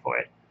character value for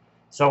it.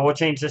 So we'll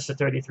change this to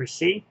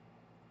 33C.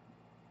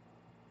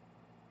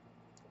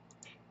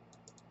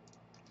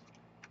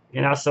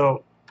 And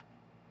also,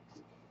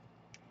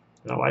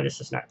 I don't know why this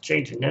is not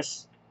changing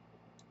this.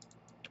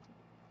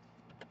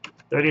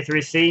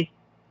 33C,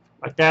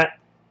 like that.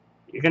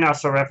 You can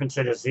also reference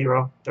it as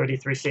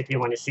 33C if you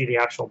want to see the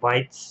actual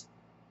bytes.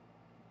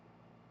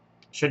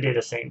 Should do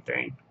the same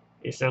thing.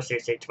 You still see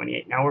it's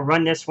 828. Now we'll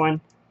run this one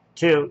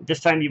too.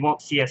 This time you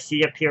won't see a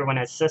C appear when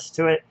I sys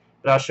to it,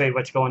 but I'll show you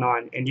what's going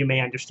on, and you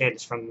may understand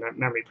this from a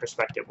memory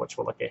perspective, which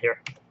we'll look at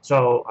here.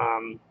 So,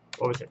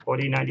 what was it,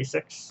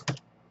 4096?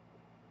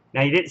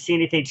 Now you didn't see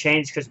anything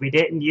change because we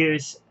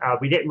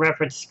didn't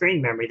reference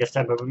screen memory this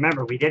time, but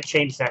remember, we did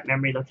change that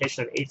memory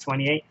location of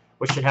 828,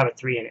 which should have a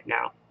 3 in it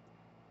now.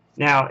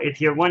 Now,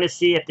 if you want to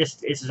see if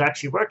this is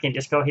actually working,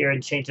 just go here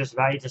and change this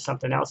value to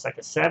something else like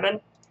a 7,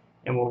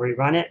 and we'll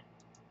rerun it.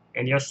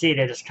 And you'll see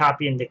that it's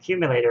copying the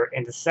accumulator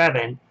into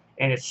 7,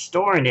 and it's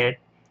storing it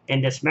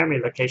in this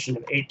memory location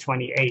of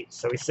 828.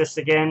 So we sys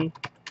again.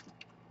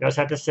 We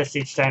also have to sys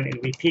each time, and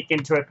we peek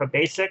into it for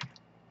basic,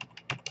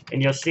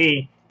 and you'll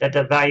see that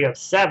the value of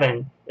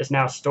 7 is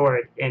now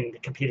stored in the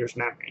computer's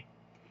memory.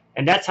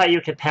 And that's how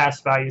you can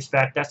pass values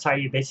back. That's how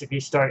you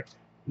basically start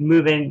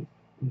moving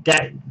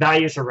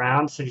values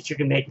around so that you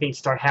can make things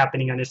start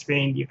happening on the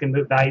screen. You can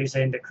move values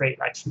in to create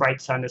like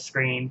sprites on the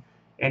screen.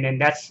 And then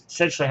that's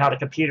essentially how the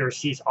computer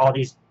sees all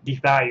these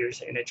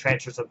values, and it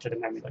transfers them to the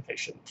memory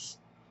locations.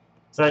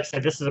 So like I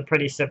said, this is a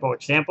pretty simple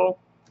example.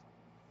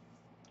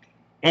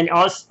 And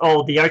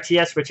also, the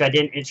RTS, which I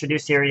didn't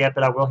introduce here yet,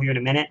 but I will here in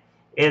a minute,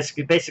 is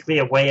basically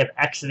a way of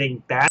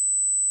exiting back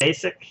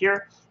basic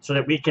here so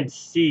that we can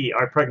see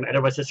our program.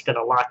 Otherwise, it's going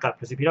to lock up,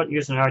 because if you don't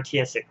use an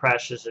RTS, it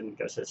crashes and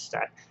goes to the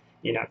stack.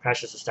 You know,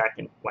 crashes the stack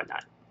and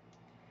whatnot.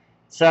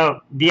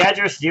 So the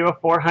address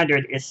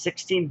 0400 is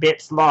 16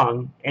 bits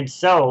long, and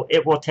so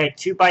it will take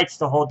 2 bytes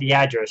to hold the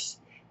address.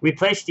 We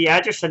place the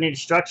address on an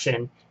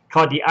instruction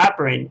called the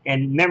operand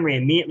in memory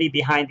immediately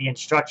behind the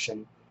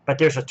instruction, but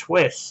there's a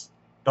twist.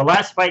 The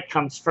last byte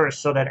comes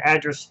first, so that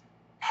address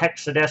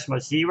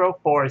hexadecimal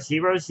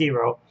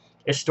 0400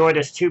 is stored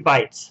as 2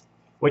 bytes,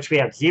 which we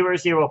have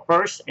 00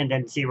 first and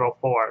then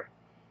 04.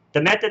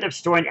 The method of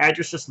storing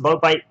addresses low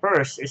byte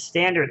first is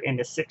standard in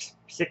the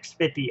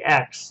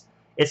 650X.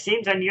 It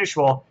seems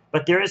unusual,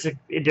 but there is a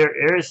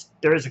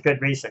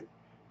good reason.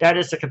 That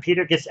is, the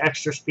computer gets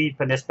extra speed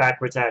from this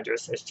backwards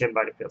address, as Jim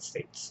Butterfield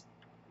states.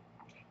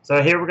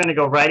 So here we're going to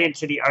go right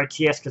into the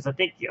RTS, because I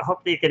think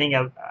hopefully you're getting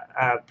a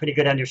pretty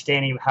good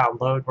understanding of how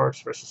load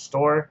works versus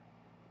store.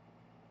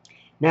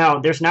 Now,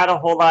 there's not a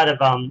whole lot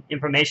of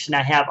information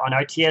I have on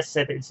RTS,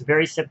 so it's a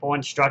very simple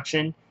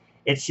instruction.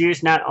 It's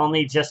used not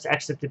only just to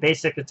exit the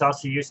basic, it's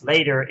also used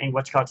later in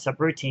what's called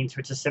subroutines,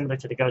 which is similar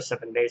to the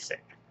GoSub in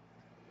basic.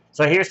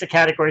 So here's the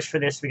categories for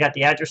this. We got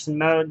the address and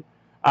mode.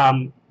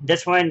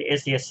 This one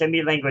is the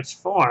assembly language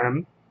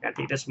form. I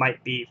think this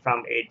might be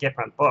from a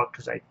different book,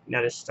 because I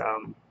noticed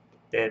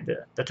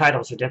the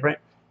titles are different.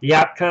 The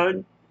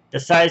opcode, the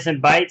size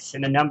in bytes,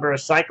 and the number of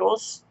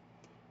cycles.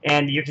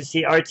 And you can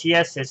see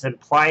RTS is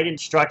implied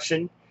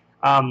instruction.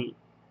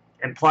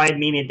 Implied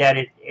meaning that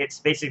it's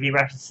basically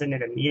referencing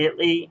it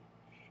immediately,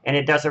 and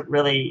it doesn't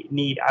really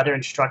need other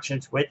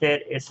instructions with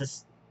it. It's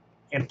just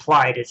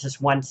implied. It's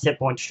just one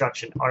simple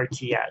instruction,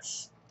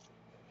 RTS.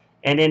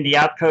 And then the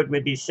opcode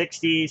would be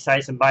 60,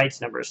 size in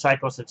bytes, number of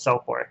cycles, and so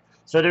forth.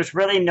 So there's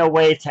really no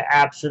way to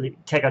absolutely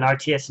take an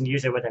RTS and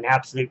use it with an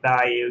absolute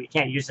value. You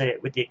can't use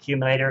it with the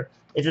accumulator.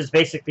 It just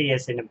basically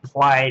is an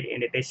implied,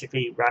 and it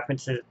basically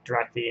references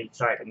directly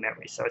inside of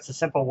memory. So it's a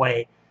simple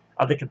way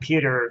of the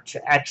computer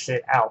to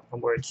exit out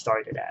from where it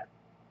started at.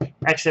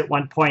 Exit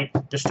one point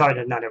to start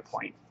another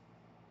point.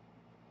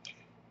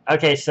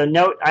 Okay, so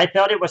note, I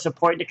felt it was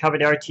important to cover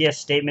the RTS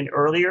statement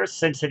earlier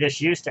since it is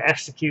used to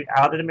execute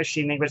out of the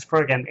machine language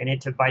program and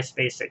into Vice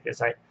Basic,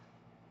 as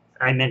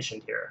I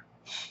mentioned here.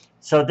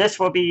 So this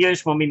will be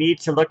used when we need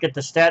to look at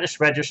the status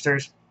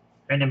registers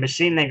in the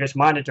machine language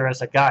monitor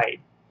as a guide.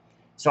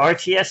 So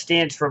RTS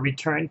stands for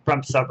return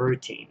from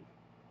subroutine.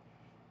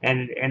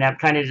 And I'm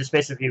kind of just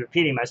basically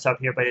repeating myself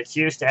here, but it's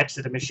used to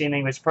exit the machine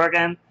language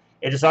program.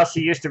 It is also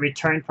used to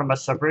return from a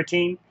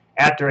subroutine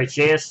after a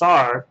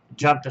JSR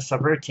jumped a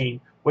subroutine,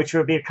 which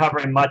we'll be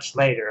covering much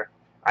later.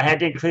 I had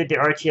to include the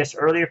RTS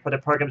earlier for the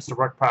programs to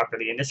work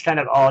properly. And this kind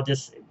of all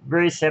just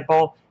very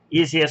simple,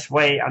 easiest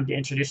way I'm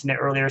introducing it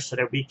earlier so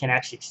that we can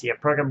actually see a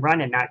program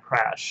run and not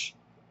crash.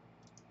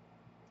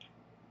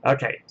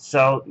 Okay,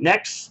 so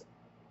next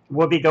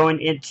we'll be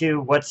going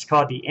into what's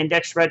called the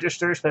index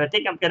registers, but I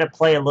think I'm going to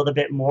play a little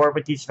bit more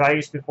with these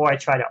values before I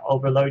try to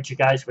overload you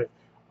guys with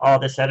all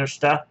this other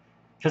stuff,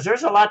 because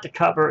there's a lot to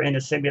cover in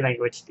assembly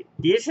language.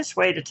 The easiest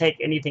way to take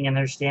anything and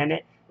understand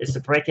it is to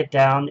break it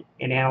down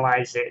and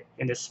analyze it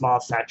into small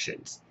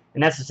sections.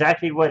 And that's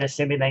exactly what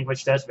assembly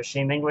language does,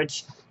 machine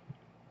language.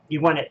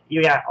 You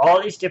got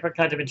all these different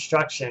kinds of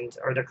instructions,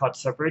 or they're called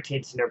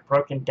subroutines, and they're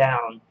broken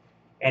down,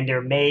 and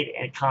they're made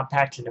and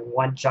compacted in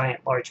one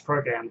giant large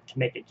program to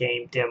make a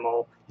game,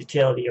 demo,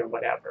 utility, or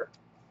whatever.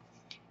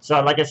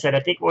 So like I said, I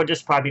think we'll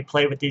just probably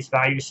play with these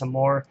values some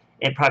more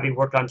and probably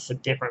work on some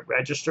different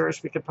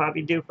registers we could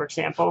probably do, for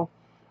example.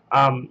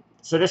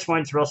 So this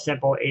one's real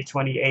simple,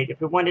 828.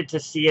 If we wanted to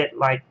see it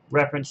like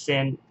referenced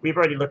in, we've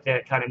already looked at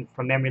it kind of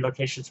from memory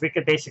locations. We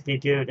could basically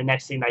do the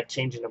next thing like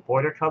changing the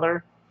border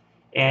color.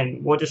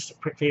 And we'll just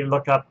quickly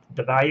look up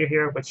the value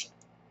here, which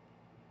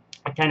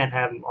I kind of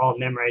have them all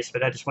memorized,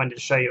 but I just wanted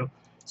to show you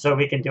so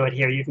we can do it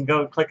here. You can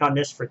go and click on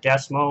this for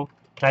decimal,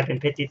 type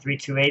in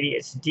 53280.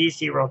 It's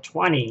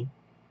D020,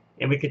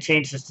 and we could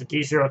change this to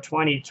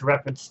D020 to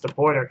reference the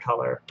border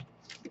color.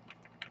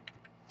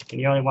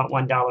 And you only want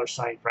 $1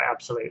 sign for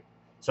absolute.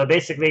 So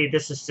basically,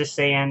 this is just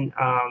saying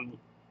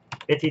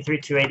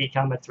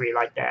 53280, 3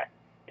 like that.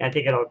 And I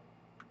think it'll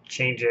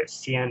change it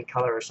CN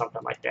color or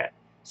something like that.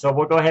 So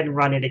we'll go ahead and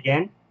run it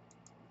again.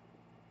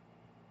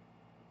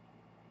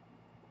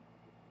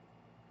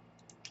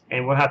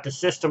 And we'll have the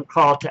system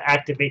call to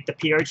activate the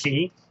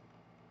PRG.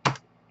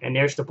 And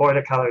there's the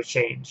border color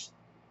change.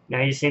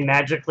 Now you see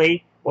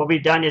magically, what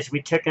we've done is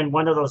we took in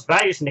one of those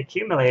values in the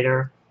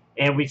accumulator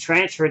and we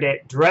transferred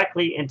it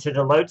directly into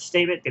the load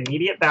statement, the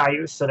immediate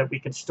value, so that we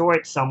can store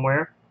it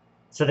somewhere.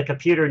 So the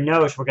computer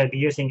knows we're going to be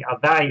using a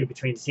value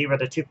between 0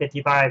 to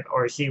 255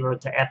 or 0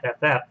 to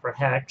FFF for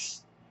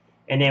hex.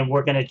 And then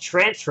we're going to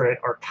transfer it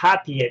or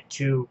copy it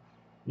to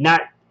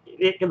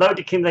load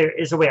accumulator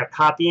is a way of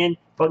copying,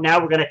 but now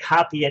we're going to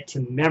copy it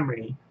to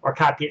memory or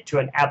copy it to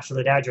an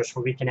absolute address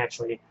where we can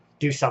actually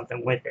do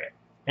something with it.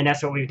 And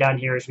that's what we've done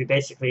here is we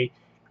basically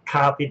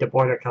copied the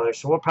border color.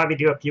 So we'll probably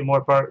do a few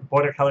more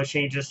border color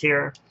changes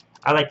here.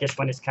 I like this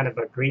one. It's kind of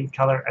a green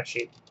color.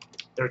 Actually,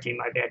 13,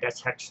 my bad.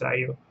 That's hex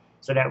value.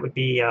 So that would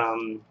be,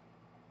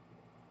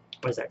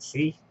 what is that,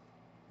 C?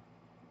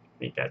 I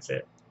think that's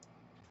it.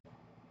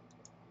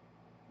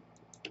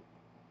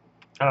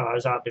 Oh, I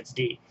was off. It's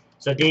D.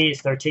 So D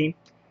is 13.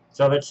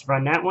 So let's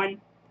run that one,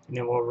 and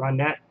then we'll run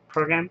that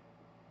program.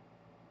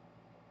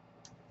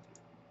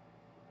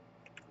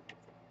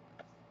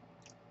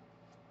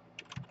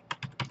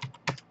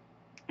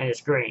 And it's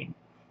green.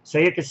 So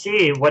you can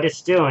see what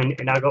it's doing,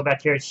 and I'll go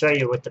back here and show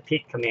you with the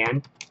peek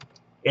command.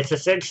 It's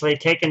essentially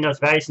taking those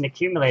values in the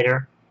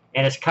accumulator,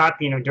 and it's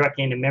copying them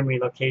directly into memory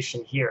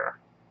location here.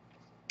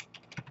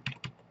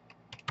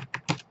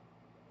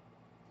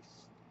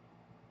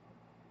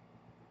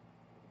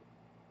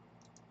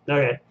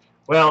 Okay,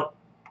 well,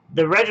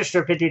 the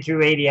register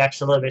 5280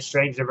 acts a little bit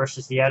stranger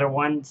versus the other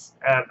ones.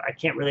 I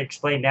can't really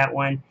explain that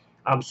one.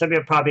 Somebody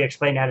will probably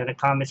explain that in the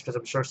comments because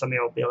I'm sure somebody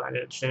will be able to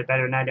understand it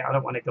better than I do. I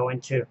don't want to go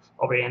into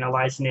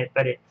overanalyzing it,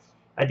 but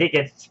I think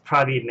it's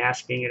probably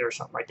masking it or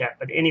something like that.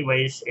 But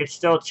anyways, it's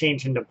still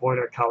changing the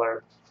border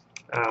color.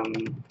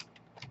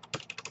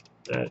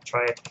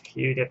 Try a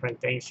few different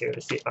things here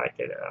to see if I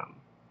could,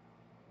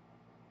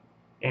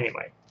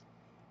 anyway.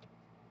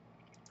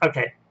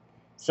 Okay.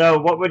 So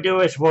what we'll do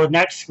is we'll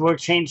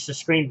change the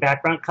screen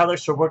background color.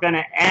 So we're going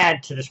to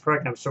add to this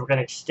program. So we're going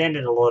to extend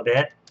it a little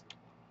bit.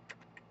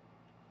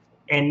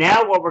 And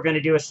now what we're going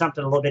to do is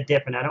something a little bit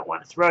different. I don't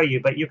want to throw you,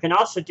 but you can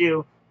also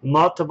do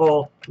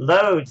multiple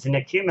loads in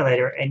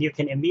accumulator, and you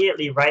can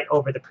immediately write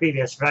over the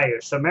previous value.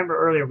 So remember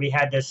earlier we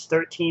had this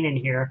 13 in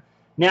here.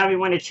 Now we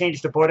want to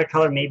change the border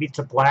color maybe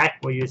to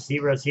black. We'll use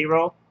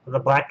 00 for the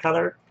black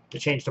color. to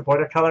change the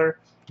border color.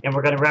 And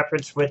we're going to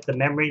reference with the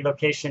memory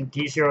location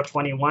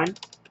D021,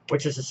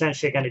 which is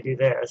essentially going to do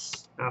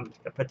this. I'll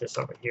put this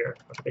over here,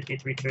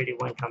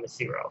 53281,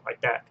 0,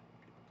 like that.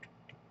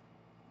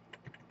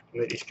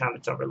 Move these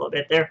comments over a little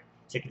bit there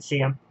so you can see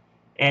them.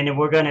 And then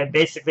we're going to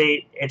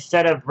basically,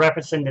 instead of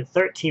referencing the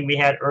 13 we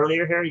had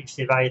earlier here, you can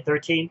see the value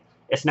 13,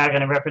 it's now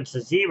going to reference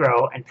the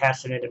 0 and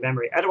pass it into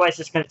memory. Otherwise,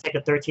 it's going to take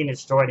a 13 and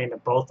store it into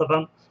both of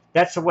them.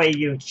 That's the way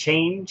you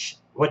change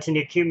what's in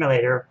the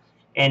accumulator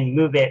and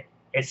move it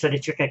so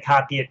that you can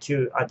copy it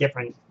to a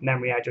different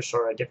memory address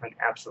or a different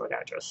absolute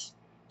address.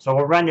 So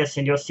we'll run this,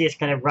 and you'll see it's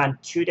going to run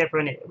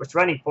it's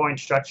running 4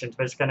 instructions,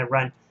 but it's going to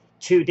run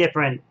 2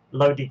 different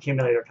load the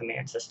accumulator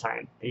commands this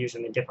time. I use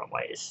them in different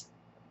ways.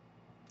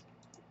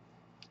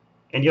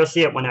 And you'll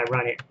see it when I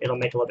run it. It'll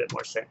make a little bit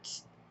more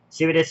sense.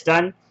 See what it's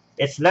done?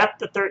 It's left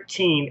the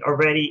 13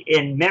 already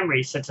in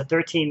memory, since the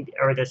 13,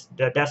 or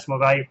the decimal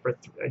value for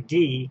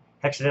D,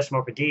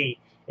 hexadecimal for D,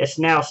 it's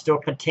now still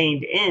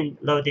contained in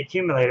load the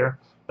accumulator.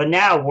 But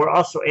now we're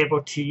also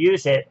able to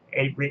use it,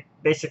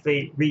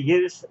 basically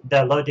reuse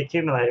the load the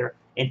accumulator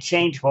and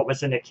change what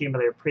was in the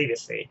accumulator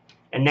previously.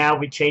 And now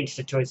we changed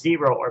it to a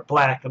 0 or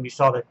black, and we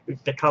saw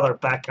the color,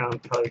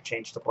 background color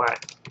changed to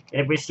black.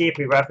 And if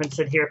we reference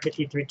it here,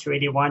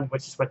 53281,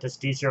 which is what this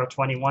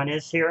D021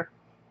 is here,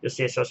 you'll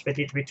see it shows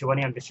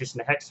 53220. I'm just using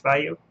the hex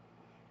value.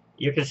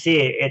 You can see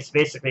it's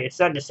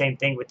done the same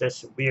thing with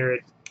this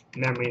weird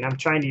memory. And I'm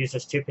trying to use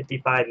this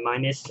 255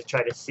 minus to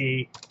try to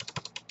see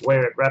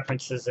where it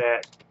references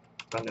it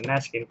from the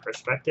masking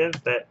perspective,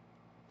 but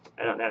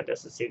I don't know, it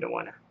doesn't seem to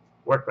want to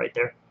work right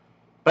there.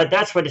 But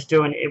that's what it's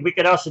doing. We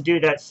could also do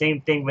that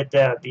same thing with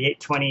the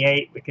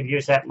 828. We could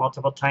use that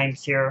multiple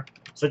times here.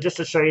 So just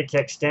to show you to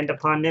extend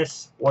upon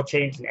this, we'll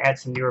change and add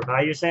some newer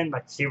values in,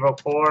 like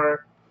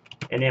 04,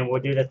 and then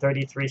we'll do the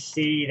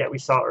 33C that we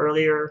saw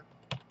earlier.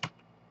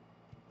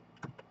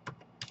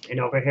 And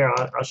over here,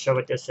 I'll show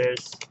what this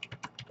is,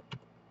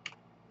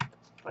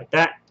 like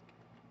that.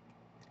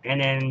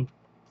 And then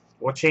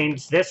we'll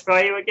change this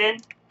value again,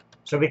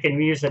 so we can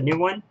use a new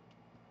one.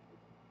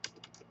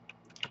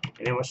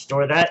 And then we'll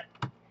store that.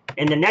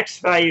 And the next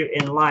value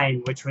in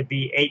line, which would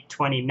be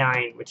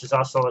 829, which is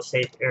also a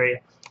safe area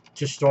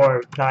to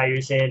store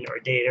values in or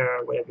data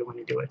or whatever you want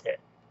to do with it.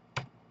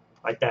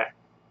 Like that.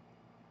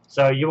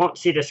 So you won't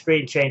see the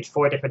screen change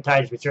 4 different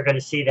times, but you're going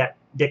to see that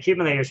the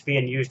accumulator is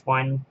being used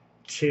 1,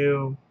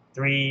 2,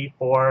 3,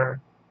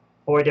 4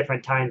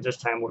 different times. This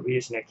time we're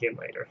using the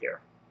accumulator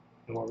here.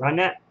 And we'll run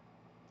that,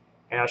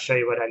 and I'll show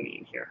you what I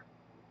mean here.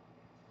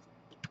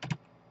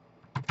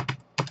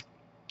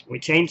 We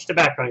changed the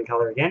background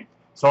color again.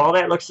 So all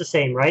that looks the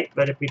same, right?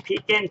 But if we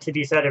peek into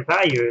these other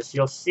values,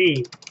 you'll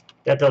see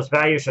that those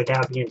values are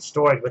now being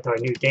stored with our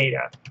new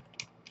data.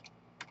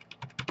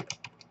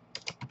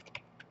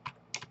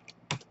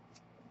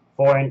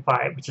 4 and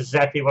 5, which is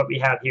exactly what we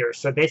have here.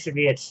 So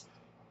basically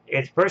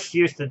it first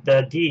used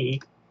the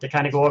D to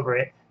kind of go over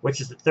it,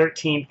 which is the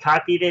 13,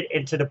 copied it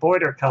into the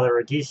border color,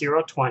 or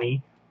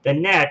D020.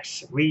 Then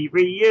next, we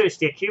reused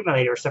the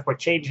accumulator, so if we're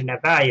changing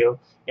that value,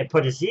 and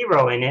put a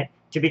 0 in it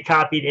to be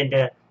copied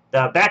into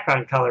the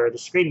background color, or the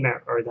screen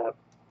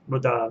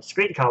the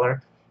screen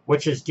color,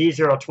 which is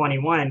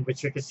D021,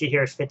 which you can see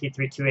here is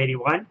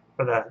 53281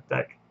 for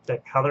the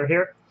color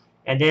here.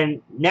 And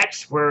then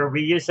next, we're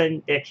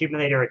reusing the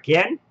accumulator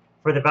again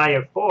for the value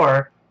of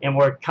 4, and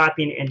we're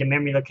copying into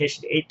memory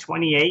location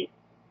 828.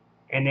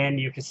 And then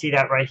you can see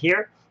that right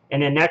here.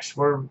 And then next,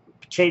 we're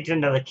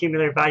changing the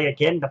accumulator value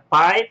again to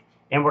 5,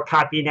 and we're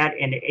copying that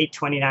into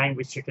 829,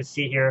 which you can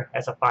see here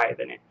has a 5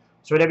 in it.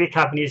 So whatever you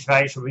copy these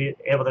values, we'll be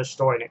able to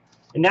store in it.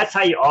 And that's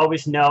how you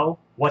always know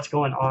what's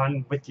going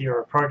on with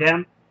your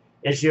program.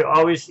 Is you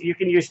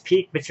can use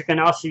peek, but you can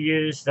also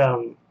use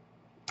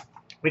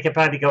we could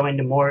probably go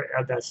into more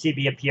of the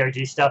CB and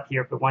PRG stuff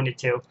here if we wanted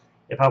to.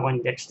 If I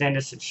wanted to extend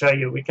this and show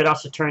you, we could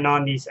also turn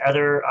on these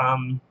other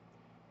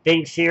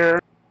things here.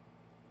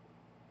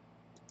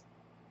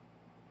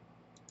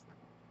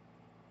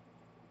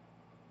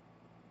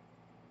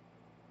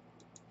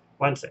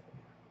 One second.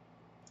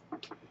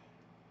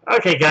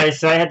 Okay, guys,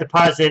 so I had to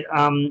pause it.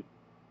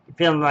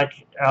 Feeling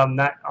like I'm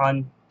not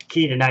on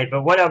key tonight,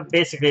 but what I'm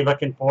basically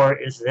looking for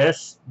is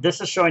this.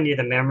 This is showing you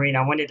the memory, and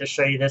I wanted to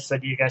show you this so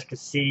that you guys could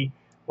see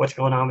what's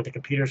going on with the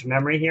computer's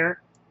memory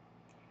here.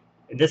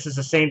 And this is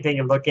the same thing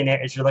you're looking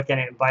at as you're looking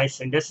at advice,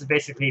 and this is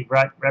basically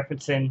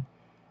referencing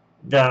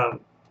the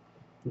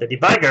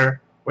debugger,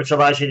 which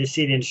allows you to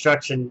see the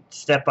instruction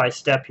step by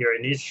step here.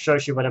 And this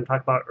shows you what I'm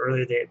talking about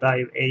earlier, the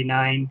value of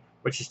A9,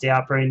 which is the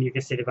operand. You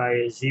can see the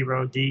value of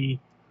 0D,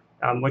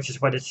 which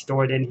is what is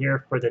stored in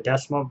here for the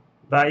decimal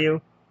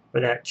value, for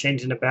that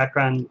change in the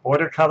background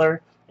border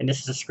color, and this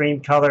is the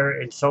screen color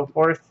and so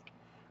forth.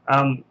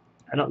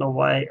 I don't know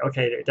why.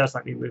 Okay, it does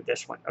let me move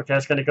this one. Okay, I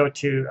was going to go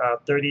to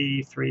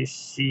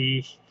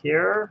 33C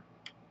here.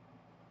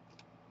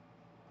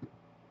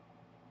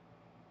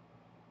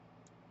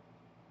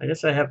 I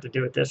guess I have to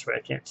do it this way.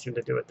 I can't seem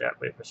to do it that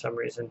way for some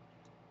reason.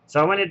 So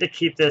I wanted to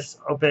keep this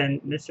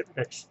open. Let's see if I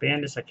can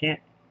expand this. I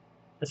can't.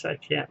 This I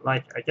can't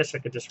like. I guess I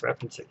could just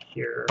reference it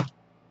here.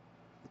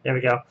 There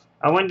we go.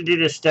 I wanted to do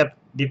this step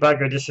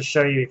debugger just to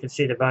show you. You can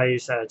see the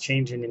values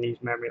changing in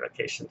these memory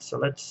locations. So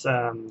let's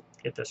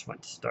get this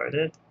one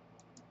started.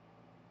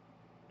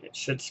 It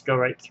should go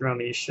right through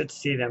them. You should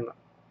see them.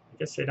 I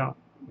guess they don't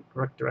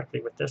work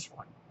directly with this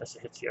one. Unless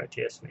it hits the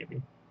RTS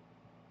maybe.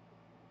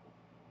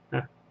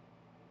 Huh.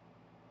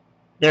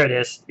 There it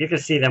is. You can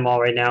see them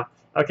all right now.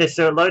 Okay,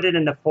 so it loaded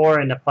in the 4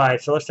 and the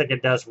 5. So it looks like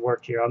it does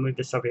work here. I'll move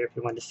this over here if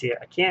you want to see it.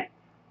 I can't,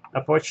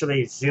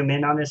 unfortunately, zoom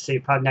in on this, so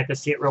you're probably not going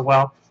to see it real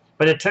well.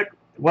 But it took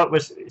what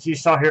was, you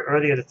saw here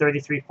earlier, the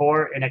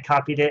 33.4, and it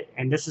copied it.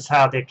 And this is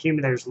how the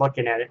accumulator is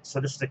looking at it. So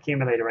this is the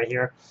accumulator right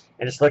here.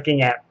 And it's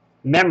looking at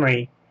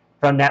memory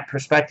from that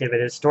perspective. It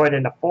is stored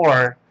in the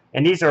 4.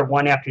 And these are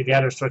one after the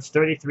other. So it's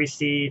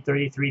 33C,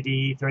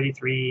 33D,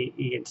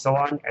 33E, and so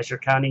on as you're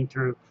counting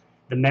through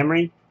the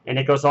memory. And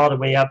it goes all the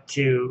way up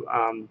to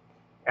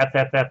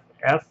FFFF.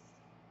 I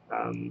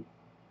don't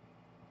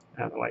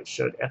know why it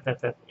showed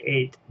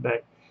FFF8,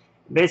 but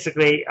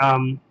basically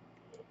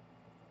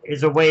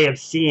is a way of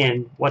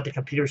seeing what the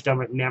computer's done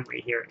with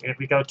memory here. And if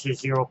we go to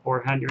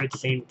 0400,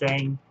 same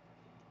thing.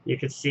 You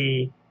could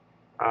see,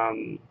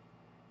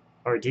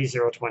 or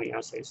D020,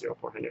 I'll say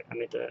 0400. I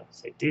meant to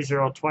say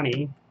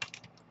D020.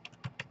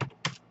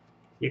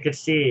 You could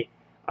see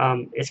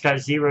it's got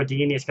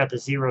 0D and it's got the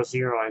 00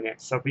 in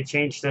it. So if we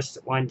change this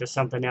one to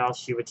something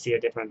else, you would see a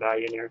different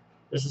value in here.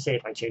 Let's just say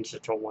if I changed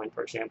it to 1,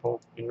 for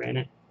example, and ran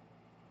it.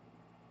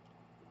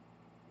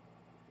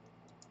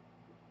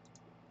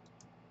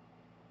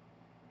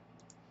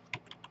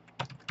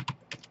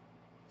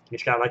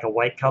 It's got like a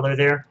white color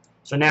there.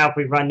 So now if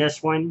we run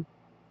this one,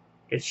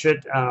 it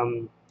should,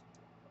 oh,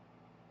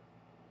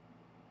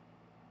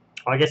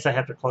 I guess I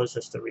have to close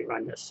this to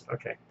rerun this.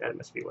 Okay, that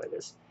must be what it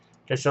is.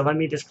 Okay, so let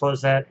me just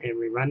close that and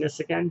rerun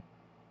this again.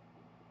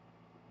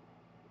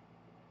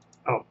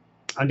 Oh,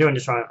 I'm doing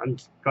this wrong. I'm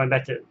going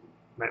back to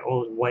my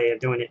old way of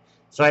doing it.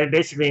 So I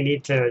basically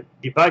need to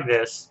debug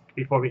this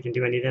before we can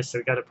do any of this. So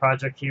we've got a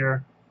project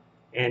here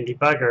and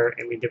debugger,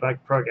 and we debug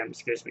program,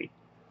 excuse me.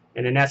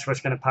 And then that's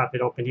what's going to pop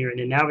it open here. And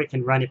then now we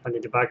can run it from the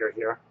debugger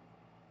here.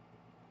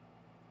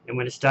 And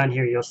when it's done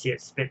here, you'll see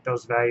it spit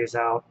those values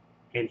out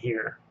in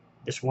here.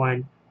 This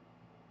one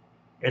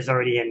is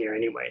already in there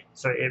anyway.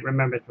 So it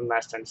remembered from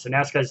last time. So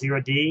now it's got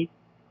 0D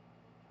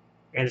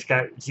and it's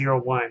got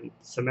 01.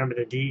 So remember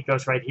the D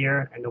goes right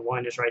here and the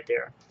 1 is right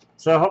there.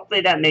 So hopefully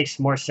that makes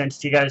more sense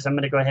to you guys. I'm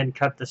going to go ahead and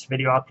cut this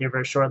video off here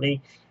very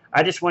shortly.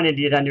 I just wanted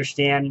you to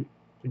understand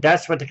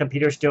that's what the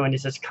computer's doing,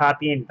 is it's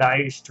copying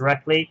values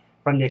directly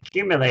from the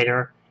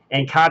accumulator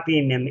and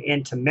copying them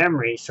into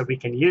memory so we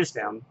can use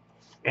them.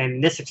 And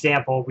in this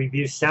example, we've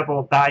used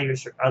several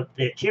values of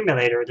the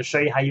accumulator to show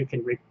you how you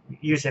can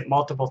use it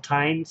multiple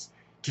times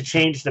to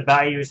change the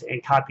values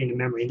and copy into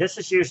memory. This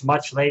is used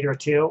much later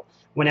too,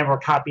 whenever we're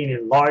copying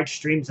in large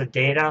streams of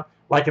data.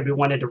 Like if we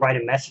wanted to write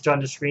a message on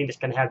the screen that's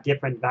going to have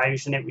different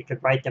values in it, we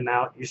could write them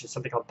out using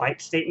something called byte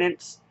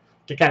statements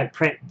to kind of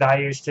print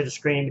values to the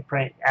screen, to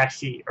print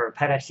ASCII or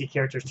PET-ASCII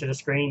characters to the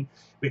screen.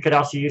 We could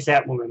also use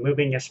that when we're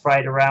moving a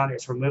sprite around.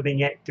 As we're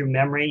moving it through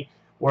memory,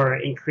 we're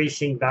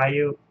increasing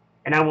value.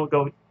 And I won't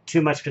go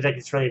too much because that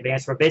gets really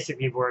advanced. But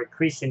basically, we're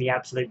increasing the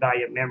absolute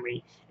value of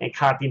memory and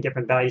copying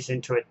different values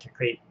into it to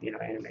create,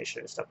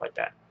 animation and stuff like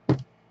that.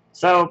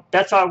 So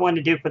that's all I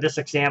wanted to do for this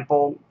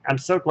example. I'm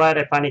so glad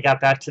I finally got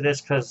back to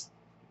this because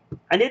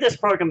I knew this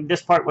part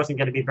wasn't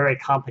going to be very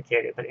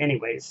complicated. But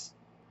anyways,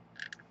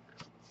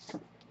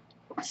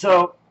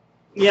 so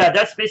yeah,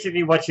 that's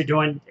basically what you're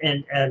doing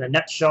in a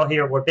nutshell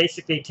here. We're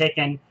basically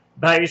taking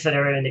values that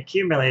are in an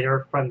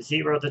accumulator from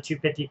 0 to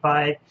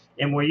 255,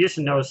 and we're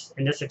using those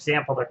in this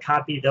example to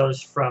copy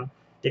those from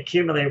the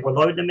accumulator. We're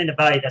loading them in the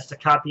value. That's the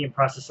copying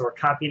process. So we're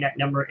copying that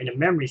number into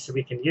memory so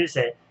we can use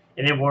it,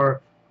 and then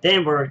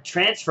we're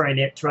transferring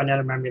it to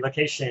another memory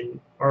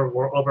location, or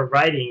we're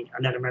overwriting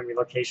another memory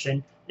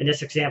location. In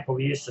this example,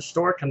 we use the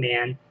store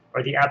command,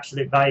 or the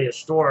absolute value of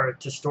store,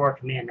 to store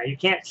command. Now you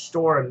can't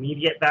store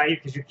immediate value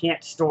because you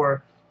can't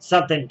store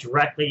something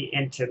directly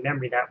into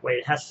memory that way.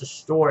 It has to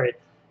store it.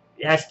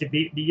 It has to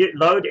be, the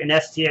load and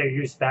STA are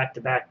used back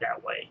to back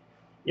that way.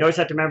 You always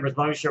have to remember, as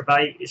long as your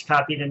value is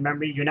copied in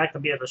memory, you're not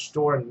going to be able to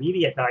store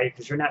immediate value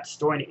because you're not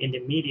storing it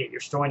into immediate. You're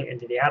storing it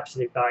into the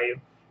absolute value,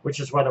 which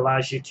is what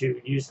allows you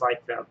to use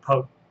like the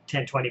poke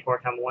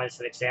 1024,1 as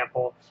an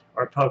example,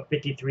 or poke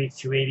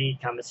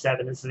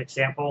 53280,7 as an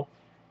example.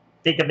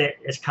 Think of it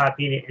as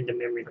copying it into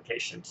memory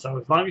location. So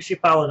as long as you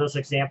follow those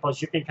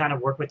examples, you can kind of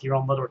work with your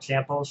own little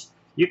examples.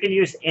 You can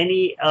use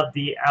any of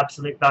the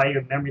absolute value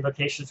of memory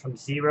locations from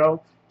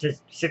 0 to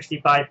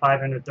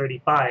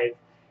 65,535.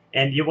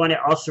 And you want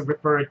to also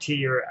refer to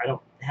your, I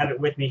don't have it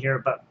with me here,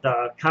 but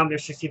the Commodore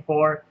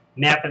 64,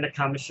 map into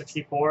Commodore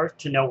 64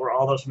 to know where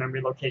all those memory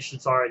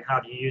locations are and how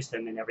to use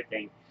them and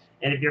everything.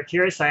 And if you're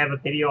curious, I have a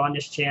video on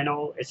this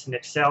channel. It's an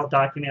Excel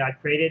document I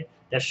created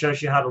that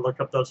shows you how to look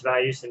up those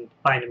values and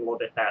find them a little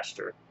bit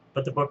faster.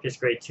 But the book is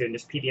great too, and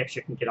there's PDFs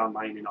you can get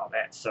online and all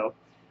that. So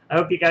I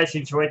hope you guys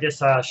enjoyed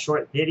this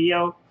short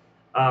video,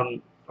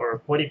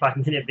 or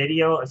 45-minute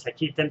video as I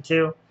keep them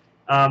to.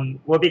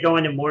 We'll be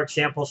going to more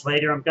examples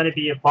later. I'm going to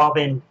be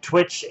involving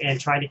Twitch and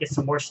trying to get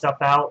some more stuff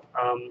out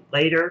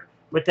later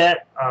with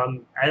that.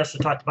 I also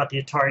talked about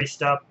the Atari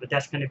stuff, but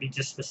that's going to be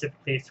just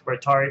specifically for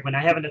Atari. When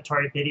I have an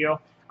Atari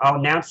video, I'll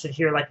announce it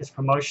here like it's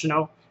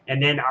promotional,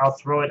 and then I'll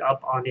throw it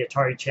up on the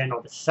Atari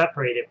channel to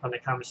separate it from the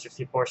Commodore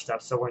 64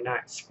 stuff, so we're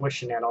not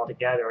squishing that all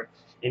together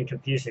and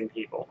confusing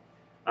people.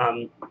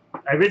 I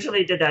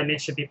originally did that, I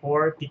mentioned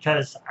before,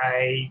 because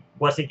I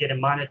wasn't getting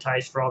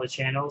monetized for all the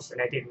channels,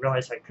 and I didn't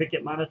realize I could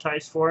get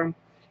monetized for them,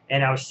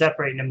 and I was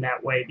separating them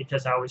that way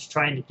because I was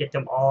trying to get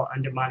them all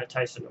under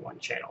monetized under one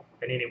channel.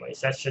 But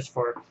anyways, that's just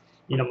for,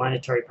 you know,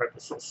 monetary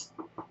purposes.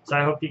 So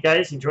I hope you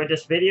guys enjoyed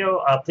this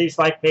video. Please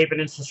like,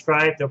 favorite, and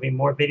subscribe. There'll be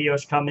more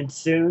videos coming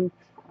soon.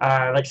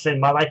 Like I said,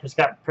 my life has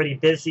gotten pretty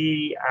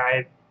busy.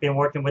 I've been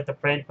working with a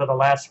friend for the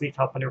last week,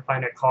 helping her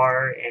find a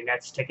car, and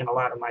that's taken a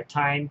lot of my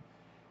time.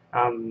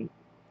 And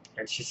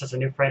she's just a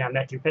new friend I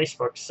met through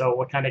Facebook, so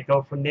we'll kind of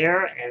go from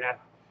there. And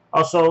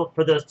also,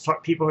 for the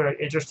people who are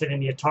interested in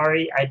the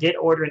Atari, I did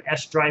order an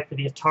S drive for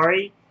the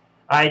Atari.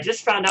 I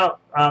just found out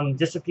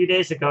just a few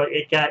days ago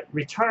it got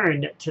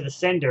returned to the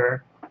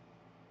sender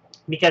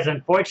because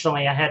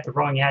unfortunately I had the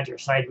wrong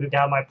address. I had moved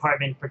out of my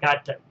apartment,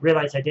 forgot to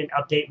realize I didn't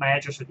update my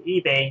address with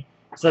eBay,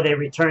 so they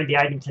returned the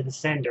item to the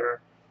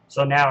sender.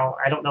 So now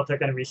I don't know if they're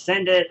going to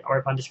resend it or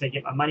if I'm just going to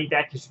get my money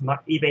back, because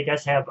eBay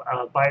does have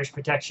buyer's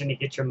protection to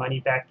get your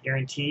money back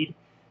guaranteed.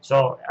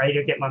 So I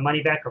either get my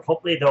money back or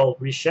hopefully they'll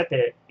reship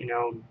it. You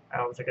know, I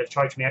don't know if they're going to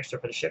charge me extra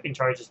for the shipping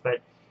charges, but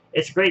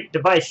it's a great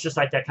device, just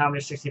like that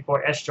Commodore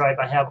 64 S drive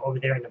I have over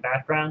there in the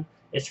background.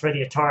 It's for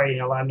the Atari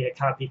and allow me to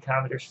copy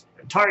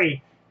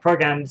Atari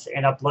programs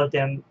and upload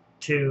them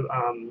to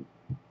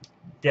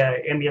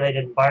the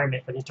emulated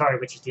environment for the Atari,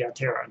 which is the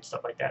Altera and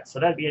stuff like that. So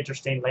that'd be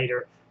interesting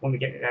later when we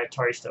get into that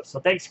Atari stuff. So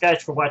thanks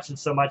guys for watching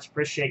so much.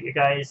 Appreciate you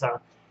guys.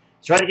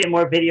 Try to get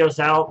more videos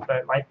out,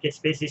 but life gets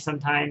busy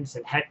sometimes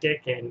and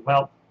hectic, and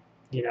well,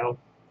 you know,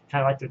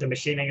 kind of like with the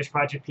Machine Language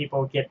Project,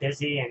 people get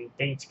busy and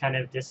things kind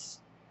of just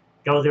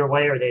go their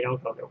way or they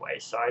don't go their way.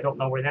 So I don't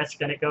know where that's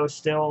going to go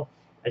still.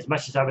 As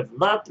much as I would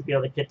love to be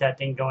able to get that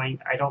thing going,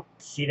 I don't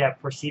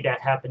foresee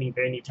that happening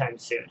very anytime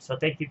soon. So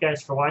thank you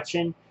guys for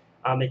watching.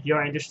 If you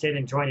are interested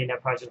in joining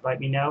that project, let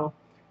me know.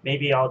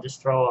 Maybe I'll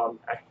just throw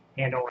a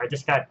handle. I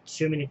just got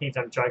too many things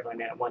I'm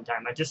juggling at one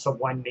time. I'm just a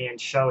one-man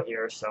show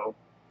here, so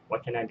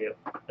what can I do?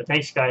 But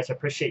thanks, guys. I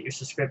appreciate your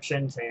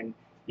subscriptions, and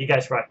you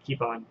guys rock.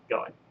 Keep on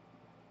going.